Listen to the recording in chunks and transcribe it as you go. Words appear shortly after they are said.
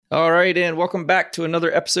All right, and welcome back to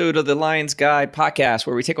another episode of the Lions Guide podcast,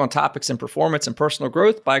 where we take on topics in performance and personal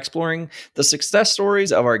growth by exploring the success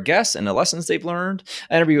stories of our guests and the lessons they've learned.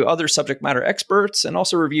 I interview other subject matter experts and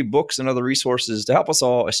also review books and other resources to help us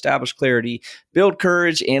all establish clarity, build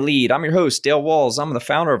courage, and lead. I'm your host, Dale Walls. I'm the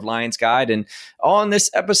founder of Lions Guide, and on this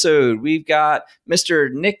episode, we've got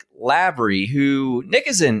Mr. Nick Lavery, Nick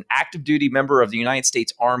is an active duty member of the United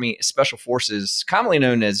States Army Special Forces, commonly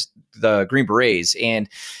known as the Green Berets. And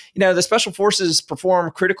the Special Forces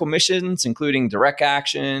perform critical missions, including direct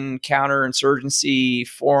action, counterinsurgency,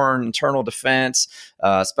 foreign internal defense,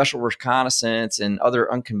 special reconnaissance, and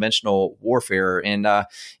other unconventional warfare. And,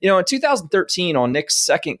 in 2013, on Nick's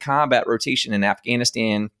second combat rotation in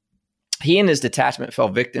Afghanistan, he and his detachment fell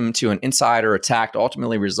victim to an insider attack,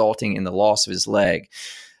 ultimately resulting in the loss of his leg.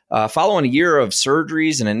 Following a year of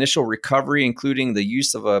surgeries and initial recovery, including the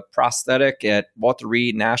use of a prosthetic at Walter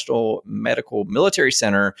Reed National Medical Military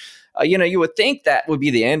Center, you would think that would be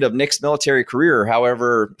the end of Nick's military career.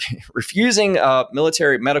 However, refusing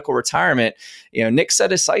military medical retirement, Nick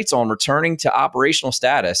set his sights on returning to operational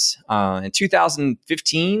status. In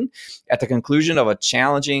 2015, at the conclusion of a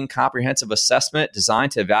challenging comprehensive assessment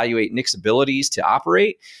designed to evaluate Nick's abilities to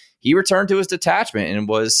operate, he returned to his detachment and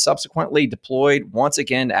was subsequently deployed once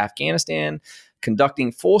again to Afghanistan,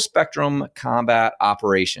 conducting full-spectrum combat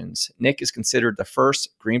operations. Nick is considered the first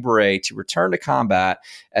Green Beret to return to combat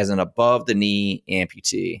as an above-the-knee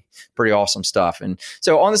amputee. Pretty awesome stuff. And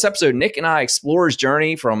so on this episode, Nick and I explore his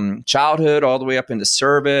journey from childhood all the way up into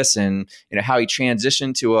service, and how he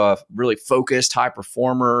transitioned to a really focused high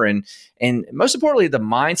performer, and most importantly, the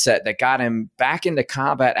mindset that got him back into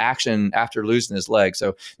combat action after losing his leg.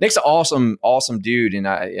 So Nick's an awesome dude, and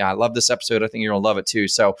I love this episode. I think you're gonna love it too.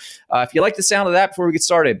 So if you like the sound of that, before we get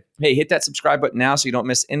started, hey, hit that subscribe button now so you don't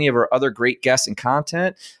miss any of our other great guests and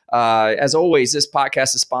content. As always, this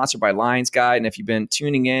podcast is sponsored by Lions Guide. And if you've been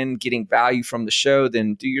tuning in, getting value from the show,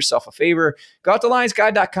 then do yourself a favor. Go out to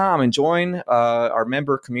lionsguide.com and join our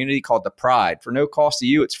member community called The Pride. For no cost to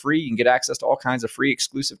you, it's free. You can get access to all kinds of free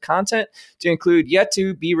exclusive content to include yet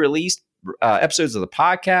to be released episodes of the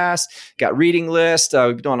podcast, got reading lists.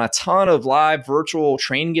 We've been doing a ton of live virtual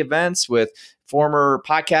training events with former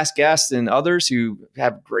podcast guests and others who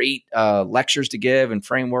have great lectures to give and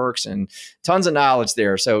frameworks and tons of knowledge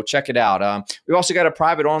there. So check it out. We've also got a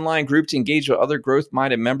private online group to engage with other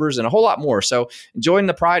growth-minded members and a whole lot more. So joining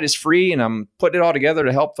the Pride is free, and I'm putting it all together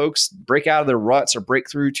to help folks break out of their ruts or break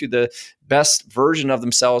through to the best version of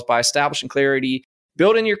themselves by establishing clarity,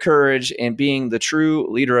 building your courage, and being the true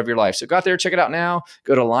leader of your life. So go out there, check it out now.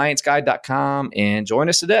 Go to lionsguide.com and join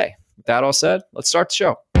us today. With that all said, let's start the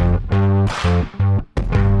show.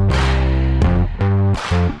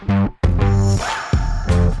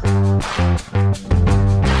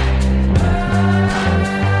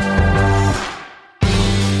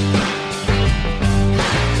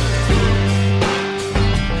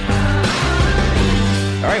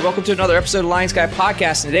 Welcome to another episode of Lions Guide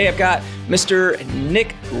Podcast. And today I've got Mr.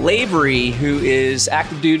 Nick Lavery, who is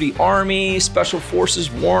active duty Army, Special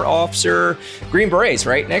Forces warrant officer, Green Berets,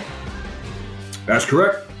 right, Nick? That's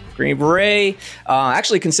correct. Green Beret,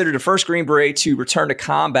 actually considered the first Green Beret to return to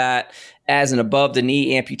combat as an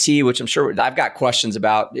above-the-knee amputee, which I'm sure I've got questions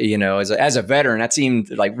about, as a veteran. That seemed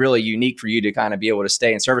like really unique for you to kind of be able to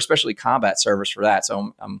stay in service, especially combat service for that.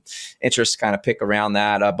 So I'm interested to kind of pick around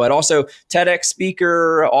that. But also TEDx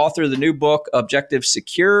speaker, author of the new book, Objective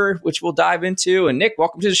Secure, which we'll dive into. And Nick,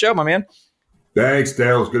 welcome to the show, my man. Thanks,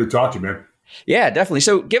 Dale. It's good to talk to you, man. Yeah, definitely.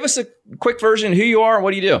 So give us a quick version of who you are and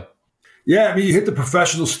what do you do? Yeah, you hit the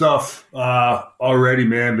professional stuff already,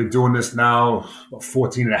 man. Been doing this now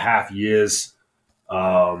 14 and a half years.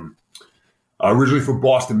 Originally from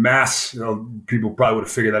Boston, Mass. People probably would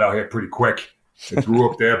have figured that out here pretty quick. I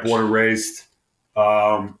grew up there, born and raised.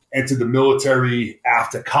 Entered the military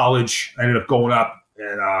after college. I ended up going up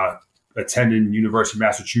and attending University of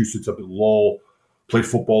Massachusetts up at Lowell. Played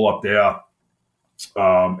football up there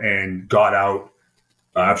and got out.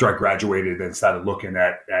 After I graduated and started looking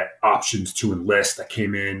at options to enlist, I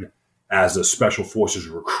came in as a Special Forces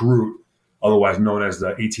recruit, otherwise known as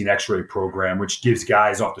the 18 X-ray program, which gives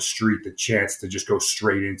guys off the street the chance to just go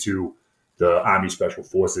straight into the Army Special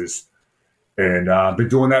Forces. And I've been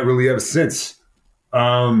doing that really ever since.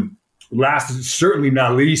 Last, certainly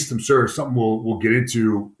not least, I'm sure something we'll get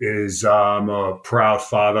into is I'm a proud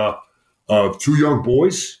father of two young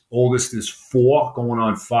boys. Oldest is 4, going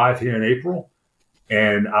on 5 here in April.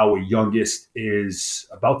 And our youngest is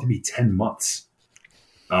about to be 10 months.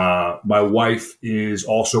 My wife is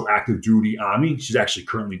also active duty Army. She's actually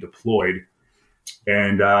currently deployed.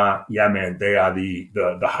 And yeah, man, they are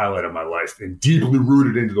the highlight of my life and deeply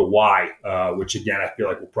rooted into the why, which again, I feel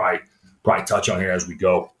like we'll probably touch on here as we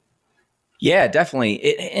go. Yeah,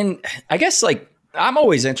 definitely. And I guess like I'm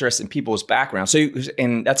always interested in people's background. So,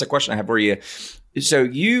 and that's a question I have for you. So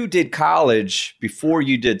you did college before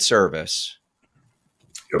you did service,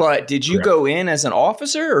 Yep. but did you go in as an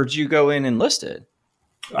officer or did you go in enlisted?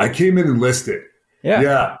 I came in enlisted.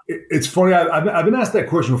 Yeah. It's funny. I've been asked that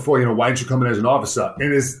question before, why didn't you come in as an officer?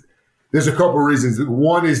 And there's a couple of reasons.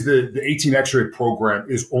 One is the 18 X-ray program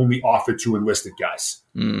is only offered to enlisted guys.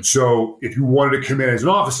 So if you wanted to come in as an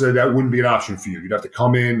officer, that wouldn't be an option for you. You'd have to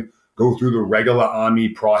come in, go through the regular Army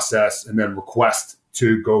process, and then request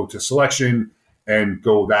to go to selection and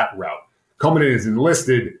go that route. Coming in as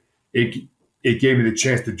enlisted, it gave me the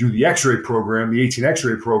chance to do the X-ray program, the 18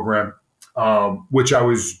 X-ray program, which I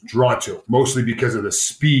was drawn to, mostly because of the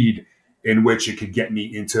speed in which it could get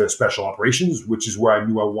me into special operations, which is where I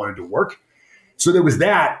knew I wanted to work. So there was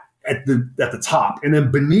that at the top. And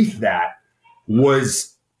then beneath that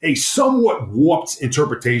was a somewhat warped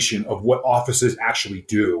interpretation of what officers actually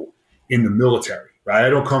do in the military, right? I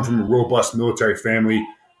don't come from a robust military family.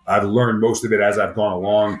 I've learned most of it as I've gone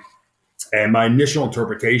along. And my initial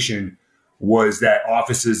interpretation was that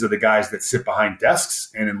officers are the guys that sit behind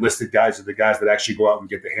desks and enlisted guys are the guys that actually go out and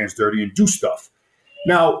get their hands dirty and do stuff.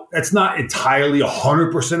 Now, that's not entirely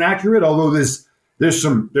 100% accurate, although there's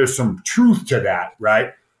some truth to that,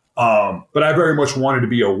 right? But I very much wanted to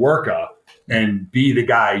be a worker and be the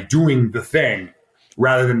guy doing the thing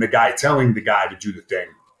rather than the guy telling the guy to do the thing.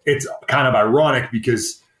 It's kind of ironic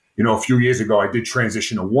because, a few years ago, I did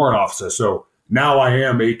transition to warrant officer. So now I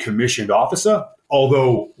am a commissioned officer,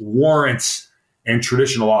 although warrants and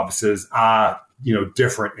traditional officers are,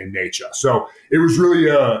 different in nature. So it was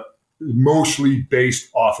really mostly based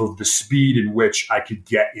off of the speed in which I could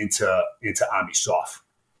get into Army SOF.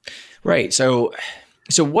 Right. So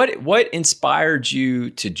what inspired you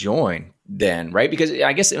to join then, right? Because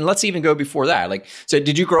I guess, and let's even go before that. Like, so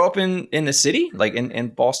did you grow up in the city, like in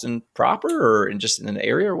Boston proper or just in the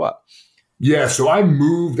area or what? Yeah. So I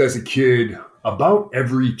moved as a kid about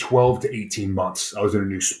every 12 to 18 months. I was in a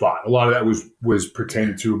new spot. A lot of that was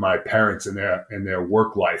pertaining to my parents and their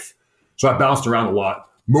work life. So I bounced around a lot.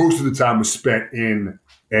 Most of the time was spent in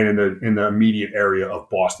the immediate area of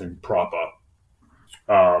Boston proper.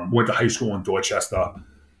 Went to high school in Dorchester,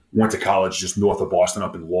 went to college just north of Boston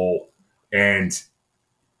up in Lowell. And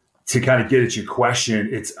to kind of get at your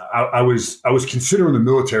question, I was considering the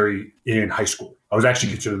military in high school. I was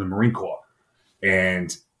actually considering the Marine Corps.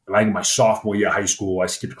 And like my sophomore year of high school, I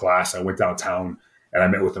skipped class. I went downtown and I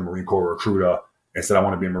met with a Marine Corps recruiter and said, I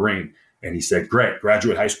want to be a Marine. And he said, great,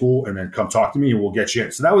 graduate high school and then come talk to me and we'll get you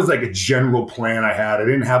in. So that was like a general plan I had. I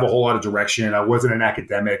didn't have a whole lot of direction. I wasn't an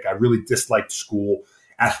academic. I really disliked school.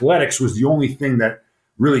 Athletics was the only thing that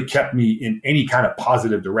really kept me in any kind of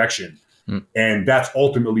positive direction. And that's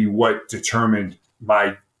ultimately what determined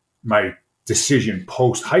my decision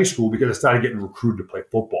post high school because I started getting recruited to play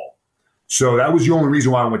football. So that was the only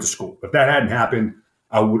reason why I went to school. If that hadn't happened,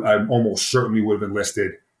 I almost certainly would have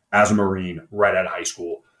enlisted as a Marine right out of high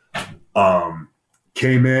school.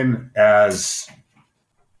 Came in as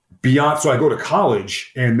beyond. So I go to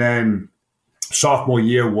college and then sophomore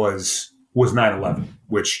year was 9/11,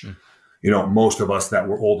 which, most of us that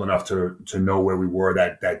were old enough to know where we were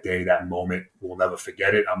that day, that moment, will never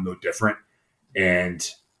forget it. I'm no different. And,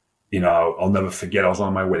 I'll never forget. I was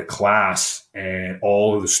on my way to class and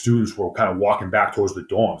all of the students were kind of walking back towards the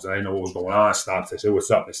dorms. And I didn't know what was going on. I stopped. I said, what's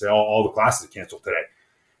up? They said, all the classes are canceled today.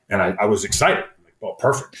 And I was excited. Well,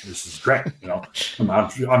 perfect. This is great.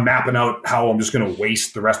 I'm mapping out how I'm just going to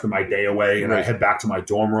waste the rest of my day away. And I head back to my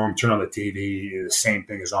dorm room, turn on the TV. The same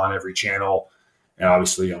thing is on every channel. And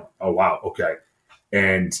obviously, oh, wow. Okay.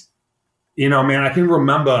 And, man, I can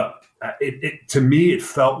remember to me, it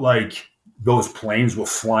felt like those planes were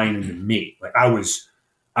flying into me. Like I was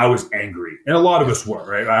angry. And a lot of us were,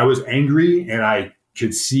 right? I was angry and I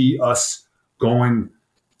could see us going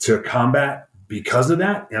to combat because of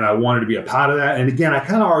that. And I wanted to be a part of that. And again, I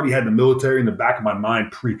kind of already had the military in the back of my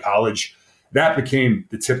mind pre-college. That became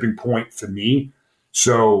the tipping point for me.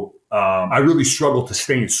 So I really struggled to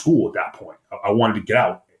stay in school at that point. I wanted to get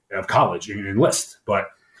out of college and enlist. But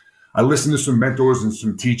I listened to some mentors and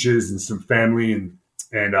some teachers and some family and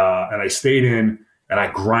I stayed in and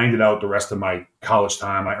I grinded out the rest of my college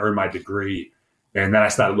time. I earned my degree. And then I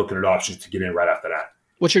started looking at options to get in right after that.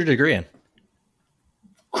 What's your degree in?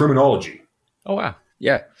 Criminology. Oh, wow.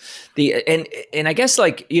 Yeah. And I guess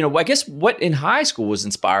like, I guess what in high school was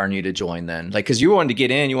inspiring you to join then? Like, cause you wanted to get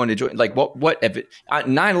in, you wanted to join, like what if it,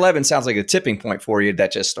 9/11 sounds like a tipping point for you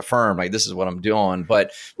that just affirmed like, this is what I'm doing.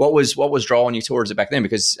 But what was drawing you towards it back then?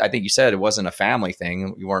 Because I think you said it wasn't a family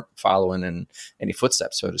thing. You weren't following in any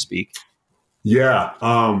footsteps, so to speak. Yeah.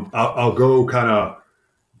 I'll go kind of,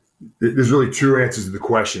 there's really two answers to the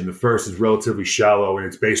question. The first is relatively shallow and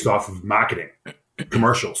it's based off of marketing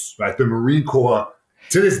commercials, right? The Marine Corps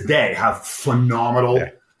to this day have phenomenal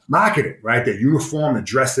marketing, right? Their uniform, the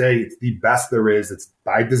dress it's the best there is. It's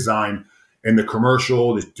by design. In the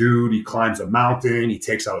commercial, this dude, he climbs a mountain, he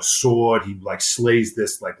takes out a sword, he like slays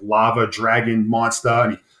this like lava dragon monster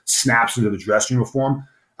and he snaps into the dress uniform.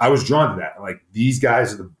 I was drawn to that. Like, these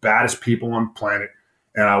guys are the baddest people on the planet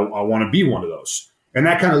and I want to be one of those. And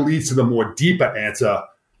that kind of leads to the more deeper answer.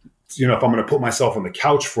 If I'm going to put myself on the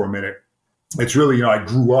couch for a minute, it's really, I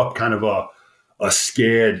grew up kind of a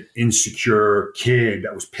scared, insecure kid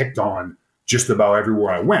that was picked on just about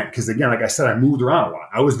everywhere I went. Because again, like I said, I moved around a lot.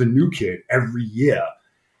 I was the new kid every year.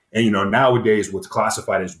 And, nowadays what's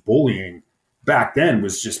classified as bullying back then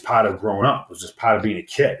was just part of growing up. It was just part of being a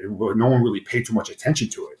kid. No one really paid too much attention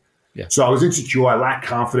to it. Yeah. So I was insecure. I lacked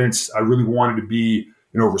confidence. I really wanted to be,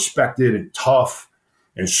 respected and tough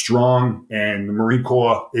and strong. And the Marine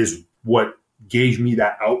Corps is what gave me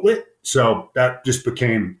that outlet. So that just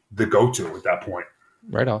became the go-to at that point.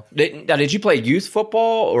 Right on. Did you play youth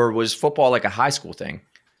football or was football like a high school thing?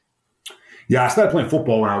 Yeah, I started playing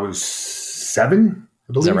football when I was 7,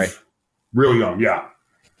 I believe. Is that right? Real young, yeah.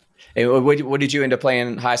 And what did you end up playing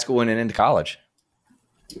in high school and then into college?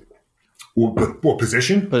 What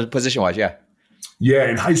position? Position-wise, yeah. Yeah,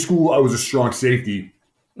 in high school, I was a strong safety,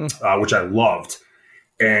 which I loved.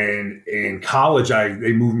 And in college,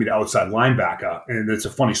 they moved me to outside linebacker. And it's a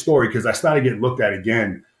funny story because I started getting looked at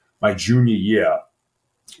again my junior year,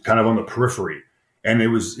 kind of on the periphery. And it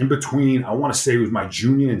was in between, I want to say it was my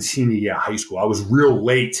junior and senior year of high school. I was real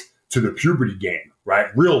late to the puberty game,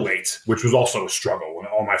 right? Real late, which was also a struggle when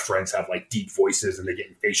all my friends have like deep voices and they're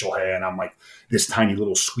getting facial hair. And I'm like this tiny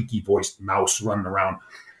little squeaky voiced mouse running around.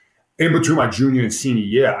 In between my junior and senior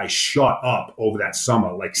year, I shot up over that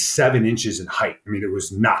summer, like 7 inches in height. I mean, it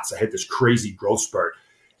was nuts. I hit this crazy growth spurt.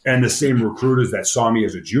 And the same recruiters that saw me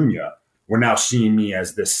as a junior were now seeing me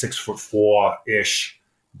as this 6'4"-ish,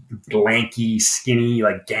 lanky, skinny,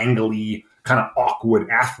 like gangly, kind of awkward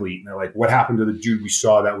athlete. And they're like, what happened to the dude we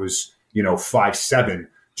saw that was, 5'7"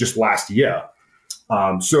 just last year?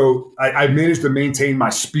 So I managed to maintain my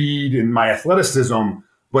speed and my athleticism,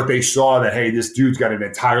 but they saw that, hey, this dude's got an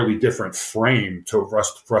entirely different frame for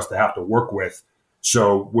us to have to work with.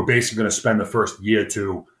 So we're basically going to spend the first year or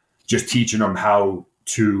two just teaching him how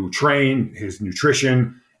to train, his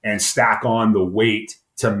nutrition, and stack on the weight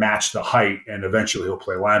to match the height. And eventually he'll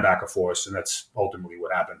play linebacker for us. And that's ultimately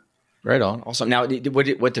what happened. Right on. Awesome. Now,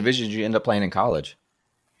 what division did you end up playing in college?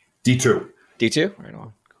 D2. D2? Right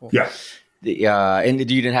on. Cool. Yeah. And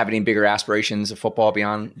you didn't have any bigger aspirations of football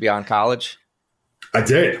beyond college? I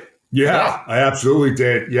did. Yeah, I absolutely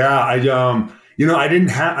did. Yeah. I didn't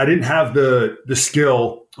have the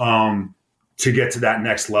skill to get to that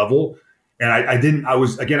next level. And I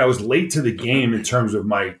was late to the game in terms of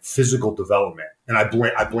my physical development. And I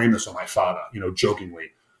blame this on my father,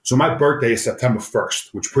 jokingly. So my birthday is September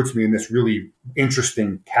 1st, which puts me in this really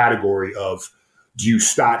interesting category of, do you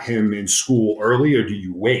start him in school early or do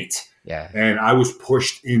you wait? Yeah. And I was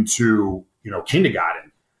pushed into,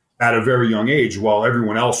 kindergarten at a very young age while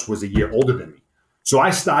everyone else was a year older than me. So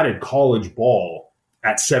I started college ball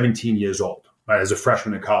at 17 years old. Right? As a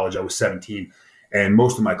freshman in college, I was 17. And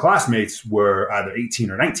most of my classmates were either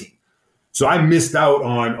 18 or 19. So I missed out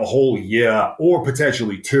on a whole year or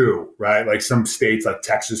potentially 2, right? Like some states like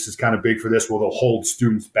Texas is kind of big for this, where they'll hold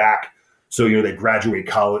students back. So, they graduate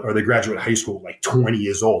college or they graduate high school at like 20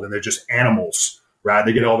 years old and they're just animals, right?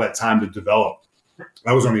 They get all that time to develop.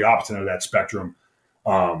 I was on the opposite end of that spectrum.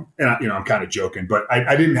 And I'm kind of joking, but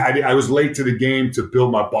I was late to the game to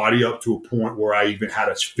build my body up to a point where I even had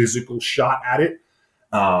a physical shot at it.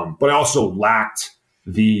 But I also lacked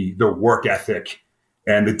the work ethic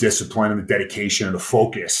and the discipline and the dedication and the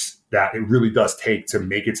focus that it really does take to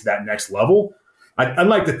make it to that next level. I'd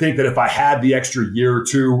like to think that if I had the extra year or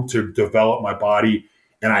 2 to develop my body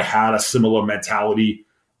and I had a similar mentality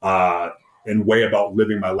and way about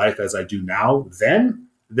living my life as I do now, then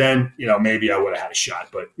maybe I would have had a shot.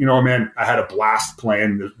 But, man, I had a blast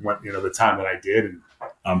playing the time that I did, and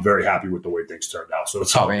I'm very happy with the way things turned out. So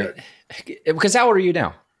it's all good. Because how old are you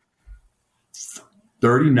now?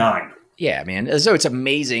 39. Yeah, man. So it's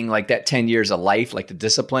amazing, like that 10 years of life, like the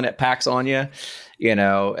discipline it packs on you.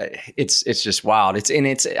 it's just wild. I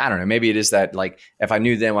don't know, maybe it is that like, if I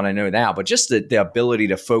knew then what I know now, but just the ability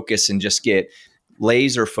to focus and just get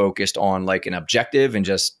laser focused on like an objective and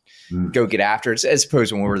just go get after it, as opposed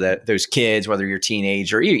to when we were those kids, whether you're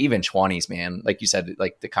teenage or even 20s, man, like you said,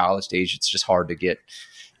 like the college stage, it's just hard to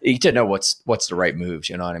know what's the right moves.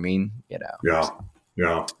 You know what I mean? Yeah.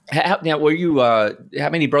 Yeah. Now, were you, how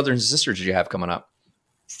many brothers and sisters did you have coming up?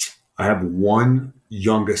 I have one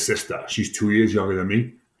younger sister. She's 2 years younger than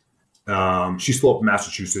me. She's still up in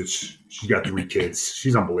Massachusetts. She's got 3 kids.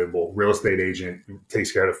 She's unbelievable. Real estate agent,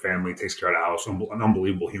 takes care of the family, takes care of the house. An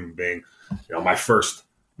unbelievable human being. My first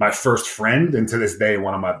friend, and to this day,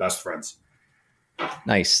 one of my best friends.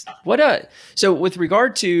 Nice. So with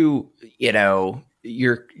regard to,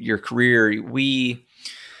 your career,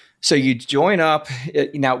 so you join up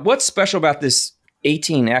now. What's special about this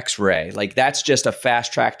 18 X-ray? Like that's just a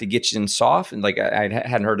fast track to get you in SOF, and like I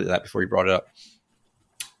hadn't heard of that before you brought it up.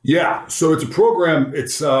 Yeah, so it's a program.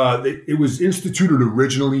 It was instituted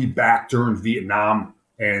originally back during Vietnam,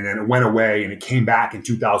 and then it went away, and it came back in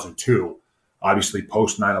 2002. Obviously,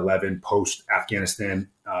 post 9/11, post Afghanistan,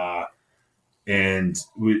 and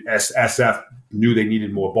SF knew they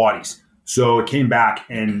needed more bodies. So it came back,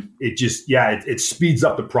 and it speeds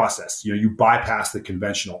up the process. You bypass the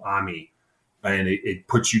conventional army, and it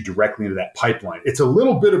puts you directly into that pipeline. It's a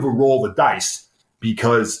little bit of a roll of the dice,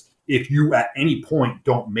 because if you at any point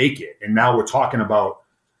don't make it, and now we're talking about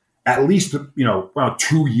at least around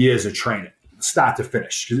 2 years of training, start to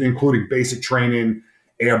finish, including basic training,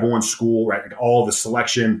 airborne school, right, like all the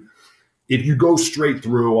selection. If you go straight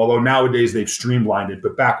through, although nowadays they've streamlined it,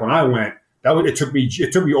 but back when I went, it took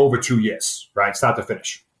me over 2 years, right, start to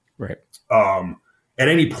finish. Right. At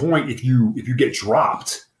any point, if you get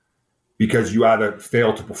dropped because you either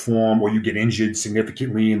fail to perform or you get injured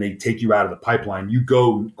significantly and they take you out of the pipeline, you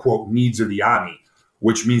go, quote, needs of the Army,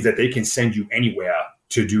 which means that they can send you anywhere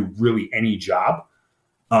to do really any job.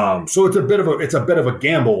 So it's a bit of a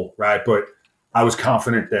gamble, right? But I was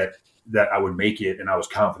confident that I would make it, and I was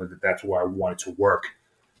confident that that's where I wanted to work.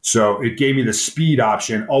 So it gave me the speed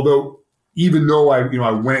option. Although, even though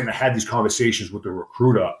I went and I had these conversations with the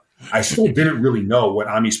recruiter, I still didn't really know what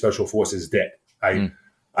Army Special Forces did.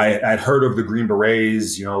 I'd heard of the Green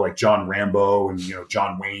Berets, like John Rambo and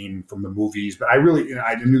John Wayne from the movies, but I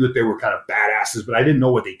knew that they were kind of badasses, but I didn't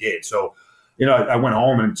know what they did. So, I went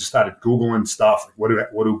home and just started Googling stuff. What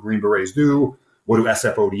do Green Berets do? What do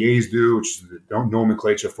SFODAs do? Which is the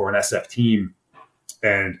nomenclature for an SF team.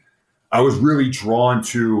 And I was really drawn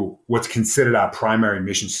to what's considered our primary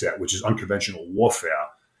mission set, which is unconventional warfare.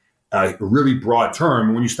 A really broad term.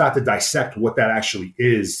 And when you start to dissect what that actually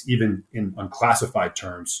is, even in unclassified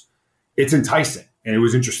terms, it's enticing. And it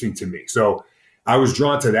was interesting to me. So I was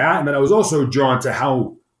drawn to that. And then I was also drawn to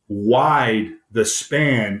how wide the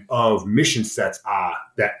span of mission sets are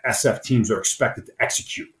that SF teams are expected to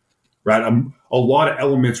execute, right? A lot of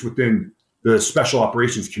elements within the special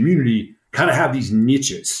operations community kind of have these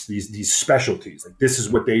niches, these specialties. Like this is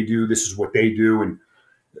what they do, this is what they do. And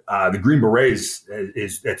the Green Berets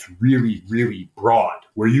that's really, really broad,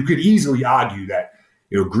 where you could easily argue that,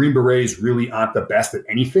 Green Berets really aren't the best at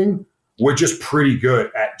anything. We're just pretty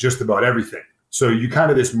good at just about everything. So you kind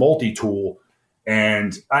of this multi-tool.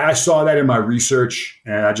 And I saw that in my research,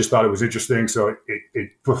 and I just thought it was interesting. So it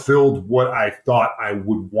fulfilled what I thought I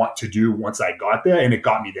would want to do once I got there, and it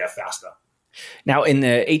got me there faster. Now, in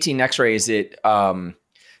the 18 X-ray, is it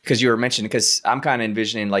because you were mentioning, because I'm kind of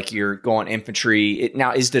envisioning like you're going infantry.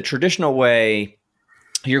 Now, is the traditional way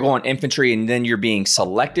you're going infantry and then you're being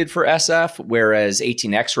selected for SF, whereas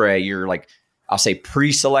 18 X-ray, you're like, I'll say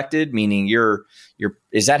pre-selected, meaning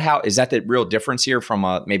is that the real difference here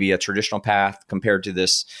from maybe a traditional path compared to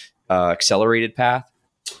this accelerated path?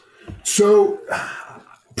 So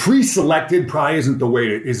pre-selected probably isn't the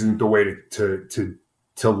way to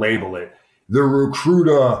label it. The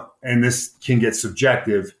recruiter, and this can get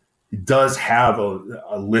subjective, does have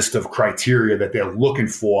a list of criteria that they're looking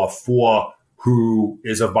for who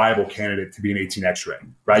is a viable candidate to be an 18 X-ray,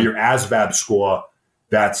 right? Your ASVAB score,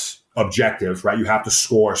 that's objective, right? You have to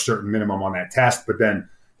score a certain minimum on that test, but then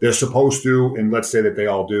they're supposed to, and let's say that they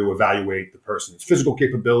all do, evaluate the person's physical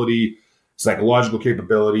capability, psychological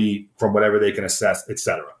capability from whatever they can assess, et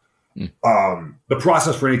cetera. The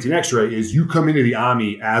process for an 18 X-ray is you come into the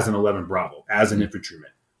Army as an 11 Bravo, as an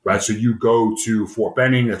infantryman, right? So you go to Fort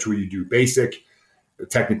Benning. That's where you do basic.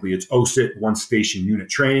 Technically, it's OSIT, one station unit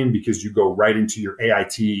training, because you go right into your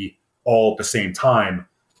AIT all at the same time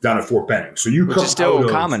down at Fort Benning. So you Which is still a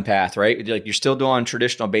common path, right? Like you're still doing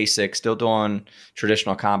traditional basics, still doing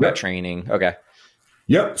traditional combat training. Okay.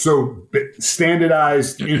 Yep. So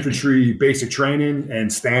standardized infantry basic training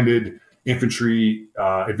and standard infantry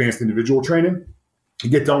advanced individual training. You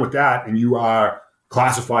get done with that and you are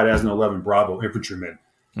classified as an 11 Bravo infantryman.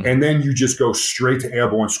 Mm-hmm. And then you just go straight to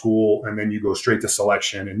airborne school, and then you go straight to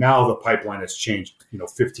selection. And now the pipeline has changed,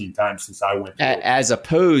 15 times since I went. As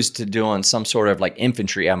opposed to doing some sort of like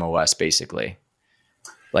infantry MOS, basically,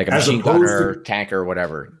 like a machine gunner, tanker,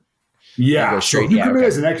 whatever. Yeah. So you come in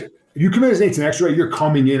as an X-ray, you're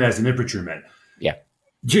coming in as an infantryman. Yeah.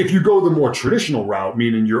 If you go the more traditional route,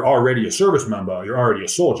 meaning you're already a service member, you're already a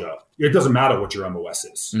soldier, it doesn't matter what your MOS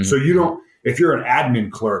is. Mm-hmm. So you don't. If you're an admin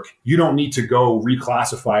clerk, you don't need to go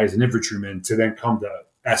reclassify as an infantryman to then come to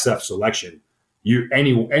SF selection.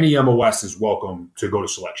 Any MOS is welcome to go to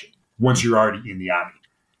selection once you're already in the Army.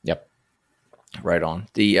 Yep. Right on.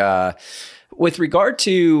 The with regard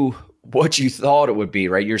to what you thought it would be,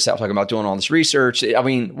 right? You're talking about doing all this research. I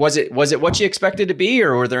mean, was it what you expected to be,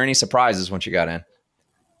 or were there any surprises once you got in?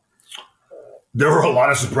 There were a lot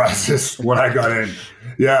of surprises when I got in.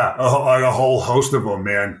 Yeah, a whole host of them,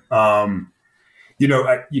 man.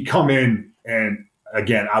 You come in, and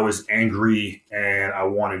again, I was angry, and I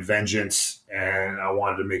wanted vengeance, and I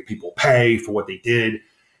wanted to make people pay for what they did.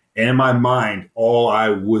 And in my mind, all I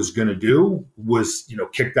was going to do was,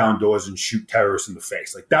 kick down doors and shoot terrorists in the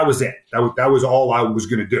face. Like that was it. That was all I was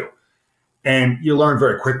going to do. And you learn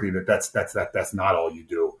very quickly that that's not all you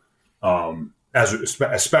do.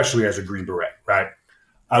 Especially as a Green Beret, right?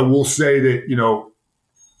 I will say that,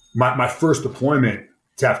 my first deployment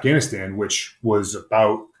to Afghanistan, which was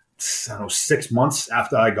about 6 months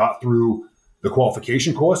after I got through the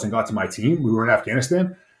qualification course and got to my team, we were in Afghanistan,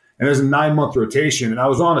 and there's a 9-month rotation, and I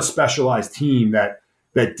was on a specialized team that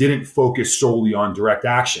didn't focus solely on direct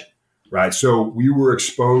action, right? So we were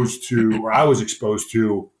exposed to, or I was exposed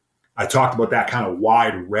to, I talked about that kind of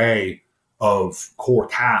wide array of core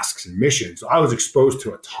tasks and missions. So I was exposed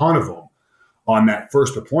to a ton of them on that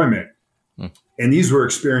first deployment. And these were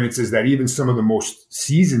experiences that even some of the most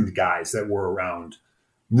seasoned guys that were around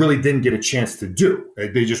really didn't get a chance to do.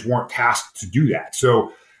 They just weren't tasked to do that.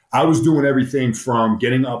 So I was doing everything from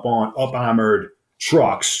getting up on up-armored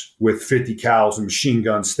trucks with 50 cals and machine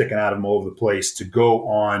guns sticking out of them all over the place to go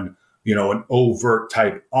on, an overt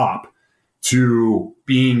type op, to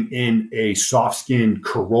being in a soft-skinned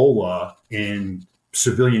Corolla in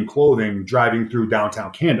civilian clothing driving through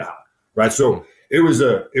downtown Kandahar, right? So it was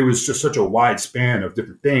just such a wide span of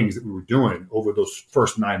different things that we were doing over those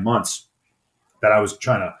first 9 months that I was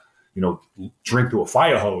trying to, drink through a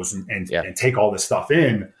fire hose and take all this stuff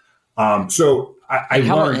in. So I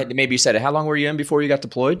learned. Maybe you said it. How long were you in before you got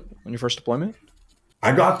deployed on your first deployment?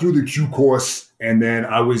 I got through the Q course, and then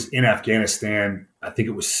I was in Afghanistan. I think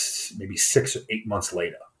it was maybe 6 or 8 months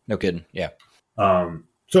later. No kidding. Yeah.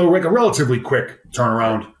 So like a relatively quick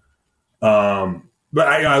turnaround. But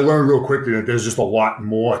I learned real quickly that there's just a lot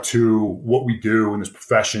more to what we do in this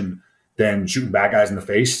profession than shooting bad guys in the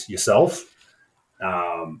face yourself.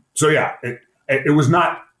 So yeah, it was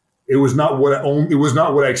not what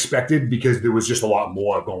I expected, because there was just a lot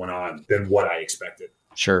more going on than what I expected.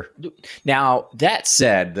 Sure. Now, that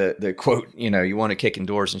said, the quote, you want to kick in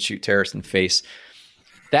doors and shoot terrorists in the face,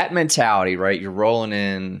 that mentality, right? You're rolling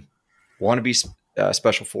in, want to be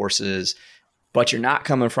special forces, but you're not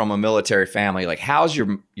coming from a military family. Like, how's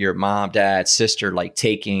your mom, dad, sister, like,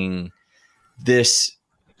 taking this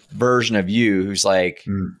version of you who's like,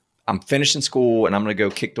 I'm finishing school and I'm going to go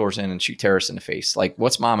kick doors in and shoot terrorists in the face? Like,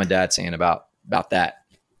 what's mom and dad saying about that,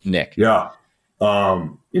 Nick? Yeah.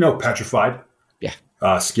 Petrified. Yeah.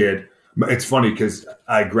 Scared. It's funny because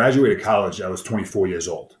I graduated college. I was 24 years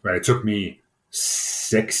old, right? It took me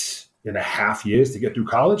 6.5 years to get through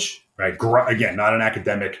college, right? Again, not an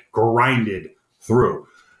academic, grinded through.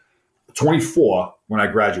 24 when I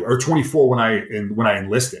graduated, or 24 when I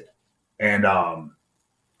enlisted. And I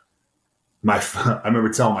remember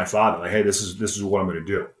telling my father, like, hey, this is what I'm going to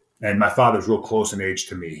do. And my father's real close in age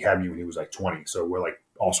to me. He had me when he was like 20. So we're like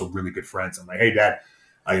also really good friends. I'm like, hey, Dad,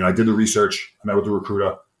 I did the research. I met with the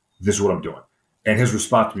recruiter. This is what I'm doing. And his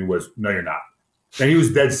response to me was, no, you're not. And he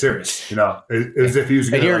was dead serious, as if he was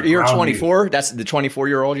going to. And you're 24? That's the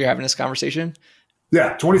 24-year-old you're having this conversation?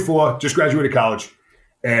 Yeah, 24, just graduated college.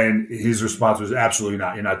 And his response was, absolutely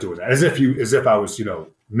not. You're not doing that. As if I was,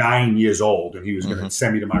 9 years old and he was going to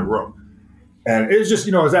send me to my room. And it was just,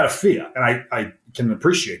 it was out of fear. And I can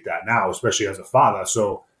appreciate that now, especially as a father.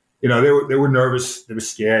 So, they were nervous. They were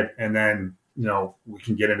scared. And then, we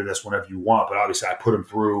can get into this whenever you want. But obviously I put them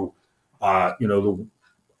through, the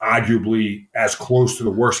arguably as close to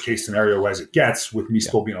the worst case scenario as it gets, with me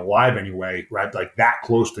still being alive anyway, right? Like that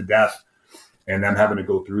close to death and them having to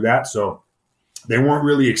go through that. So they weren't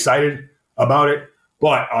really excited about it.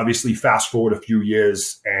 But obviously, fast forward a few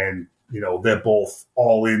years, and they're both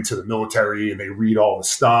all into the military, and they read all the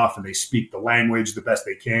stuff, and they speak the language the best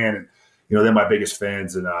they can, and they're my biggest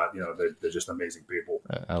fans, and they're just amazing people.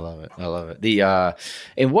 I love it. I love it.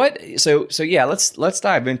 And what? So yeah, let's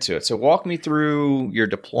dive into it. So walk me through your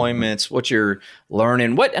deployments, what you're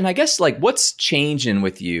learning, and I guess what's changing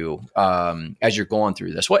with you as you're going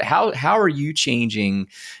through this. How are you changing?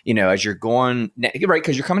 As you're going, right?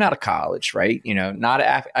 Because you're coming out of college, right? Not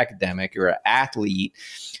academic, you're an athlete.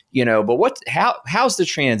 But how's the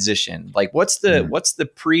transition? What's the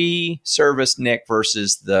pre-service Nick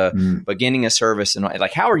versus the beginning of service, and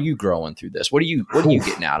how are you growing through this? What are you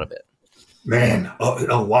getting out of it? Man,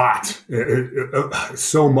 a lot,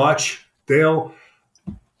 so much, Dale.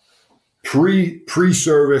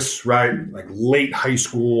 Pre-service, right? Late high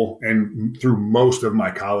school and through most of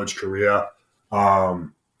my college career, I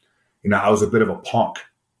was a bit of a punk.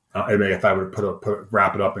 If I would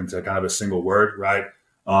wrap it up into kind of a single word, right?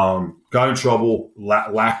 Got in trouble,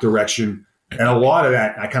 lacked direction. And a lot of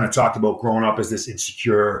that, I kind of talked about growing up as this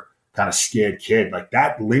insecure, kind of scared kid.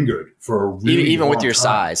 That lingered for a really even long with your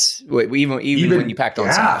time. size, even when you packed on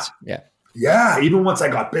size. Yeah. Yeah. Even once I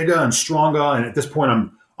got bigger and stronger. And at this point,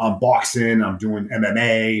 I'm boxing, I'm doing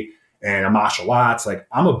MMA and I'm martial arts.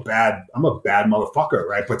 I'm a bad motherfucker,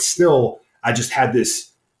 right? But still, I just had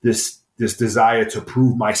this desire to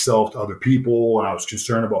prove myself to other people. And I was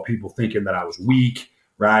concerned about people thinking that I was weak.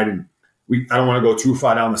 Right. And I don't want to go too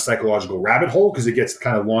far down the psychological rabbit hole because it gets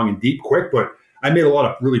kind of long and deep quick, but I made a lot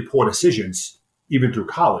of really poor decisions, even through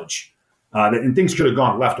college. And things could have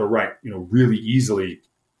gone left or right, really easily.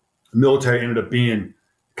 The military ended up being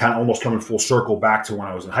kind of almost coming full circle back to when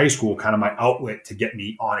I was in high school, kind of my outlet to get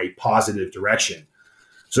me on a positive direction.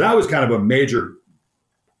 So that was kind of a major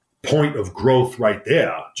point of growth right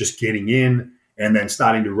there, just getting in and then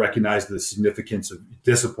starting to recognize the significance of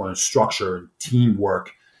discipline and structure and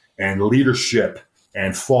teamwork and leadership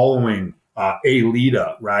and following a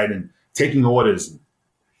leader, right? And taking orders and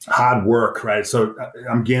hard work, right? So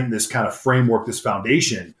I'm getting this kind of framework, this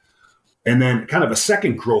foundation. And then kind of a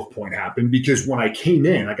second growth point happened because when I came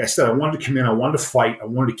in, like I said, I wanted to come in, I wanted to fight, I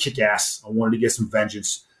wanted to kick ass, I wanted to get some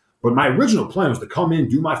vengeance. But my original plan was to come in,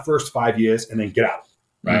 do my first 5 years, and then get out,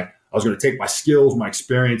 right? I was going to take my skills, my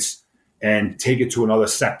experience, and take it to another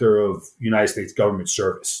sector of United States government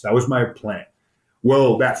service. That was my plan.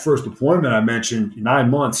 Well, that first deployment I mentioned, 9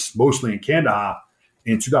 months, mostly in Kandahar,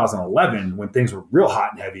 in 2011, when things were real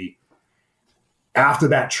hot and heavy. After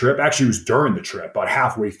that trip, actually it was during the trip, about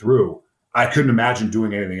halfway through, I couldn't imagine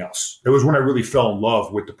doing anything else. It was when I really fell in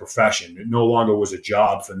love with the profession. It no longer was a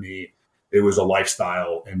job for me. It was a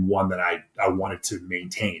lifestyle and one that I wanted to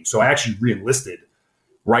maintain. So I actually re-enlisted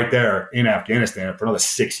right there in Afghanistan for another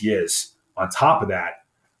 6 years on top of that.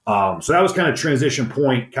 So that was kind of transition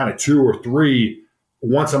point, kind of 2 or 3,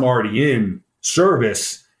 once I'm already in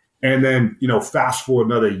service. And then, fast forward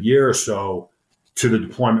another year or so to the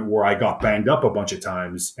deployment where I got banged up a bunch of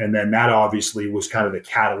times. And then that obviously was kind of the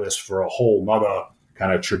catalyst for a whole nother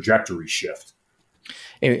kind of trajectory shift.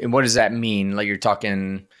 And what does that mean? You're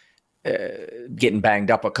talking getting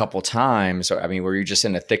banged up a couple times. So, were you just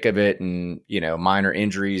in the thick of it and, minor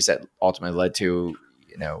injuries that ultimately led to,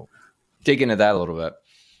 dig into that a little bit.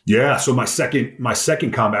 Yeah. So my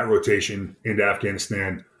second combat rotation into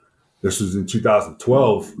Afghanistan, this was in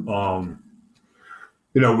 2012.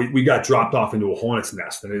 We got dropped off into a hornet's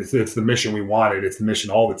nest, and it's the mission we wanted. It's the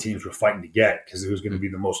mission all the teams were fighting to get because it was going to be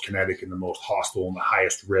the most kinetic and the most hostile and the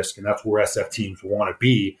highest risk. And that's where SF teams want to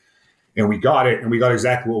be. And we got it, and we got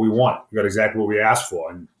exactly what we want. We got exactly what we asked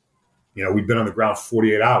for. And, we'd been on the ground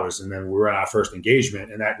 48 hours, and then we were in our first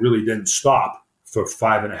engagement, and that really didn't stop for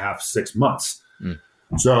 5.5, 6 months.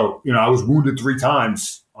 So, I was wounded 3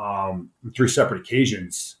 times, 3 separate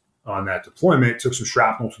occasions on that deployment. Took some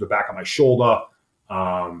shrapnel to the back of my shoulder,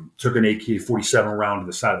 took an AK-47 round to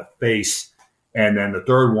the side of the face. And then the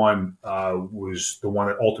third one was the one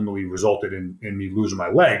that ultimately resulted in me losing my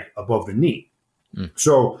leg above the knee.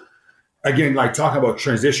 So, again, talking about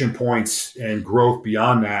transition points and growth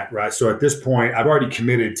beyond that, right? So at this point, I've already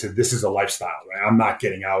committed to this is a lifestyle, right? I'm not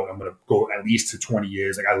getting out. I'm going to go at least to 20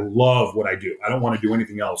 years. I love what I do. I don't want to do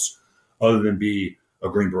anything else other than be a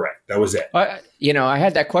Green Beret. That was it. I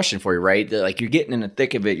had that question for you, right? You're getting in the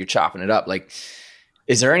thick of it. You're chopping it up.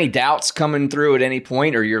 Is there any doubts coming through at any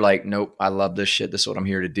point? Or you're like, nope, I love this shit. This is what I'm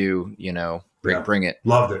here to do. Bring it.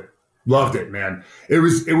 Loved it, man. It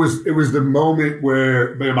was the moment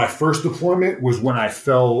where my first deployment was when I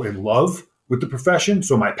fell in love with the profession.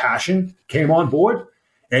 So my passion came on board,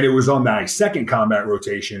 and it was on my second combat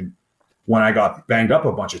rotation when I got banged up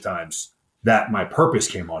a bunch of times that my purpose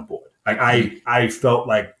came on board. I felt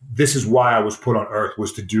like this is why I was put on earth,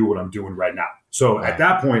 was to do what I'm doing right now. So at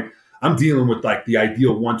that point, I'm dealing with like the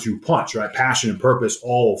ideal 1-2 punch, right? Passion and purpose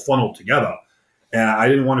all funneled together. And I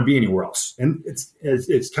didn't want to be anywhere else. And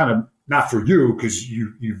it's kind of not for you because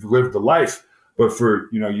you've lived the life, but for,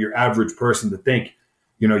 your average person to think,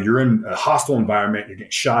 you're in a hostile environment, you're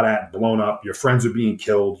getting shot at, blown up, your friends are being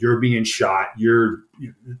killed, you're being shot,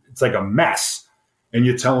 it's like a mess. And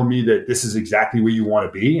you're telling me that this is exactly where you want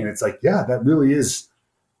to be. And it's like, yeah, that really is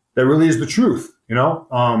the truth,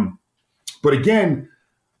 But again,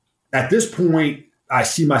 at this point, I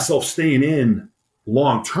see myself staying in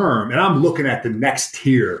long term, and I'm looking at the next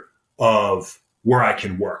tier of where I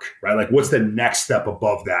can work, right? Like, what's the next step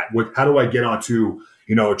above that? How do I get onto,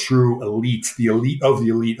 a true elite, the elite of the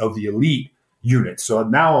elite of the elite unit? So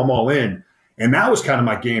now I'm all in. And that was kind of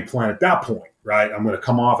my game plan at that point, right? I'm going to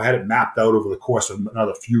come off. I had it mapped out over the course of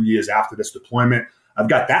another few years after this deployment. I've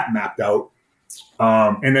got that mapped out.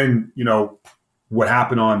 And then, what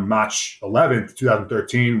happened on March 11th,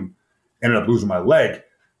 2013, ended up losing my leg.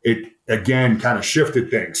 It again kind of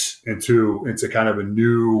shifted things into kind of a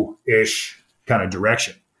new-ish kind of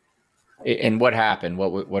direction. And what happened?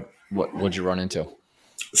 What'd you run into?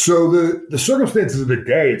 So the circumstances of the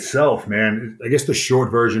day itself, man, I guess the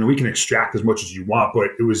short version, we can extract as much as you want,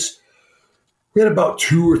 but we had about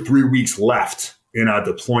 2 or 3 weeks left in our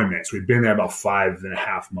deployments. We'd been there about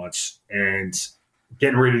 5.5 months and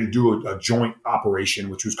getting ready to do a joint operation,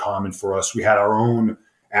 which was common for us. We had our own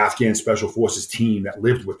Afghan Special Forces team that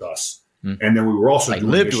lived with us. And then we were also doing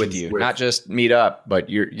lived with you, not just meet up, but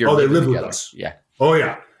you're they lived together with us. Yeah. Oh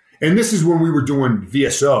yeah. And this is when we were doing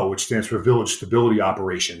VSO, which stands for Village Stability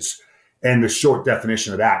Operations. And the short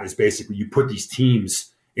definition of that is basically you put these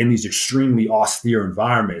teams in these extremely austere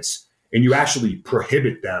environments and you actually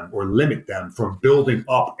prohibit them or limit them from building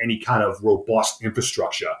up any kind of robust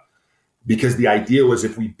infrastructure. Because the idea was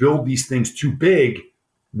if we build these things too big,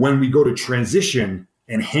 when we go to transition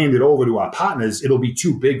and hand it over to our partners, it'll be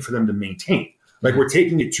too big for them to maintain. Like we're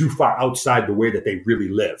taking it too far outside the way that they really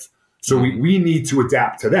live. So we need to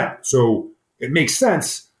adapt to them. So it makes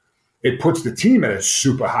sense. It puts the team at a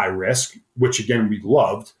super high risk, which again, we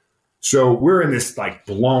loved. So we're in this like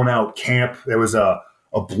blown out camp. There was a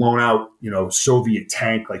blown out, Soviet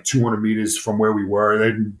tank, like 200 meters from where we were.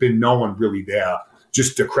 There'd been no one really there,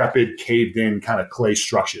 just decrepit, caved in kind of clay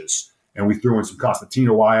structures. And we threw in some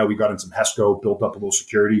Constantina wire. We got in some HESCO, built up a little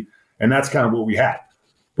security. And that's kind of what we had.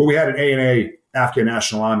 But we had an ANA, Afghan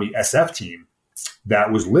National Army SF team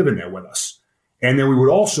that was living there with us. And then we would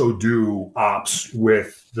also do ops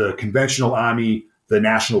with the conventional army, the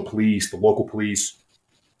national police, the local police.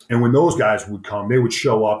 And when those guys would come, they would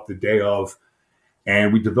show up the day of,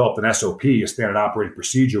 and we developed an SOP, a standard operating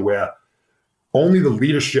procedure, where only the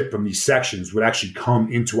leadership from these sections would actually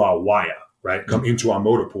come into our wire, right? Come into our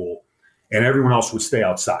motor pool, and everyone else would stay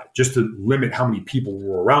outside just to limit how many people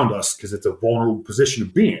were around us because it's a vulnerable position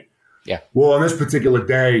to be in. Yeah. Well, on this particular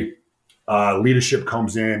day, leadership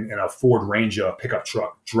comes in and a Ford Ranger pickup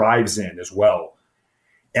truck drives in as well.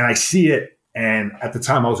 And I see it. And at the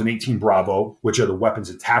time I was an 18 Bravo, which are the weapons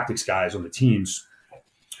and tactics guys on the teams.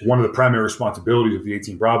 One of the primary responsibilities of the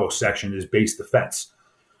 18 Bravo section is base defense.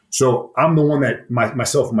 So I'm the one that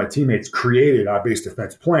myself and my teammates created our base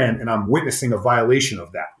defense plan, and I'm witnessing a violation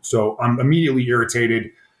of that. So I'm immediately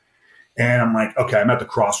irritated. And I'm like, okay, I'm at the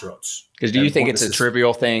crossroads. Because do you think it's a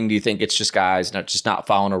trivial thing? Do you think it's just guys not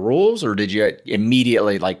following the rules, or did you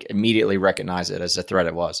immediately recognize it as a threat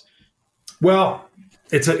it was? Well,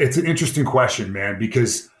 it's an interesting question, man,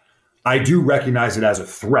 because I do recognize it as a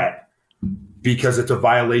threat because it's a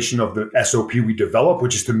violation of the SOP we develop,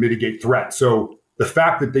 which is to mitigate threat. So the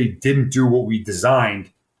fact that they didn't do what we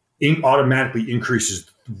designed automatically increases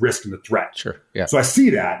the risk and the threat. Sure. Yeah. So I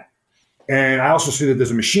see that. And I also see that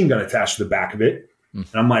there's a machine gun attached to the back of it. And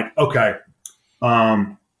I'm like, okay,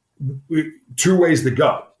 two ways to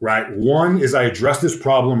go, right? One is I address this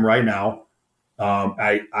problem right now.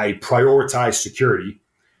 I prioritize security.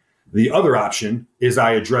 The other option is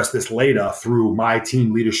I address this later through my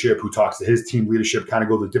team leadership who talks to his team leadership, kind of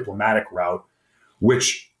go the diplomatic route,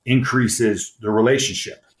 which increases the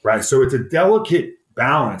relationship, right? So it's a delicate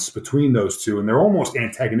balance between those two, and they're almost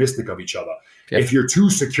antagonistic of each other. Yep. If you're too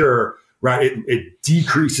secure, right, it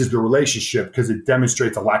decreases the relationship because it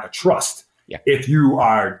demonstrates a lack of trust. Yeah. If you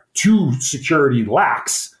are too security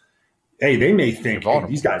lax, hey, they may think, hey,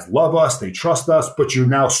 these guys love us, they trust us, but you're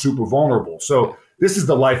now super vulnerable. So this is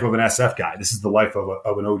the life of an SF guy. This is the life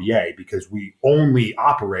of an ODA because we only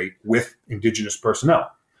operate with indigenous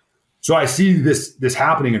personnel. So I see this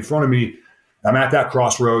happening in front of me. I'm at that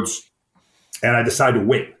crossroads, and I decide to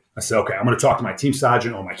wait. I said, okay, I'm going to talk to my team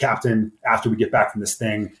sergeant or my captain after we get back from this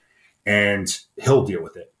thing, and he'll deal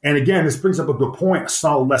with it. And again, this brings up a good point, a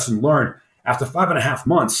solid lesson learned. After 5.5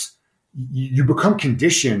 months, you become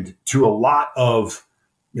conditioned to a lot of,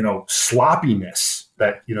 sloppiness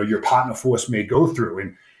that, your partner force may go through.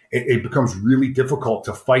 And it becomes really difficult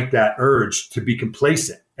to fight that urge to be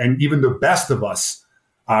complacent. And even the best of us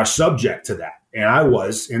are subject to that. And I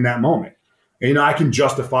was in that moment. And, I can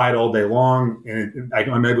justify it all day long and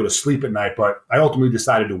I'm able to sleep at night, but I ultimately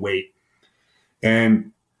decided to wait.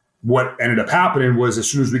 And what ended up happening was, as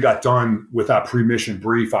soon as we got done with our pre-mission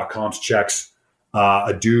brief, our comms checks,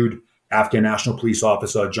 a dude, Afghan National Police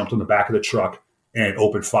officer, jumped on the back of the truck and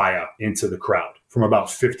opened fire into the crowd from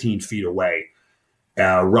about 15 feet away.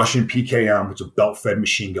 Russian PKM, which is a belt-fed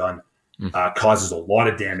machine gun, causes a lot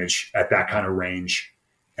of damage at that kind of range.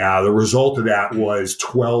 The result of that was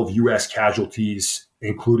 12 U.S. casualties,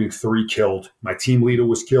 including 3 killed. My team leader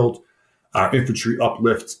was killed. Our infantry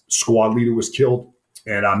uplift squad leader was killed.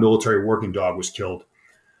 And our military working dog was killed.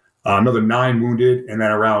 Another 9 wounded, and then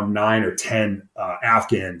around 9 or 10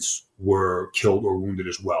 Afghans were killed or wounded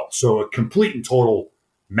as well. So a complete and total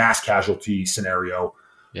mass casualty scenario.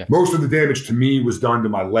 Yeah. Most of the damage to me was done to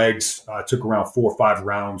my legs. It took around 4 or 5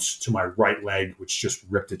 rounds to my right leg, which just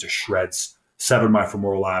ripped it to shreds, severed my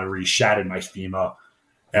femoral artery, shattered my femur.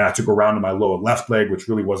 And I took a round to my lower left leg, which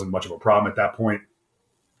really wasn't much of a problem at that point.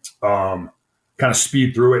 Kind of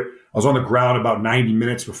speed through it. I was on the ground about 90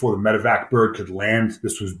 minutes before the medevac bird could land.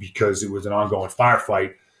 This was because it was an ongoing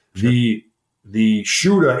firefight. Sure. The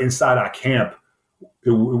shooter inside our camp,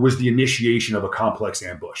 it was the initiation of a complex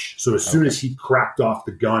ambush. So as soon as he cracked off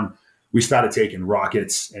the gun, we started taking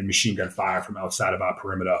rockets and machine gun fire from outside of our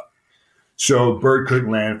perimeter. So bird couldn't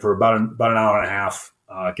land for about an hour and a half,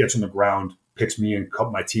 gets on the ground, picks me and a couple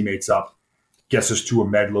of my teammates up, gets us to a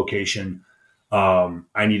med location.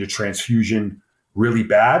 I need a transfusion really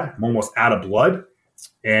bad. I'm almost out of blood.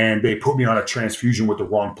 And they put me on a transfusion with the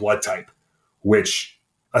wrong blood type, which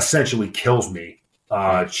essentially kills me.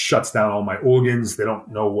 Shuts down all my organs. They don't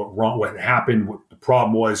know what happened. What the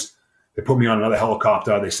problem was, they put me on another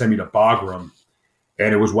helicopter. They sent me to Bagram.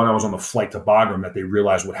 And it was when I was on the flight to Bagram that they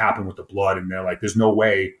realized what happened with the blood. And they're like, there's no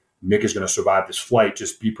way Nick is going to survive this flight.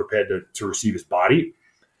 Just be prepared to receive his body.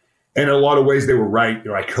 And in a lot of ways, they were right.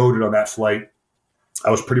 I coded on that flight. I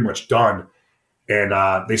was pretty much done.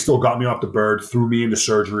 And they still got me off the bird, threw me into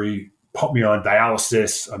surgery, put me on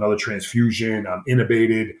dialysis, another transfusion. I'm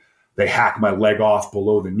intubated. They hacked my leg off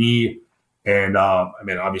below the knee. And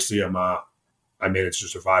obviously I managed to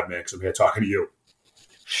survive, man, because I'm here talking to you.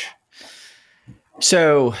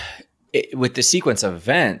 So with the sequence of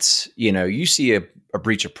events, you see a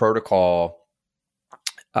breach of protocol,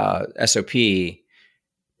 SOP,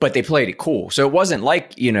 but they played it cool. So it wasn't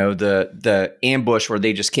like, the ambush where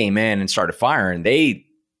they just came in and started firing.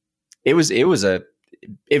 It was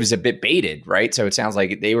a bit baited, right? So it sounds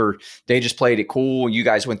like they just played it cool. You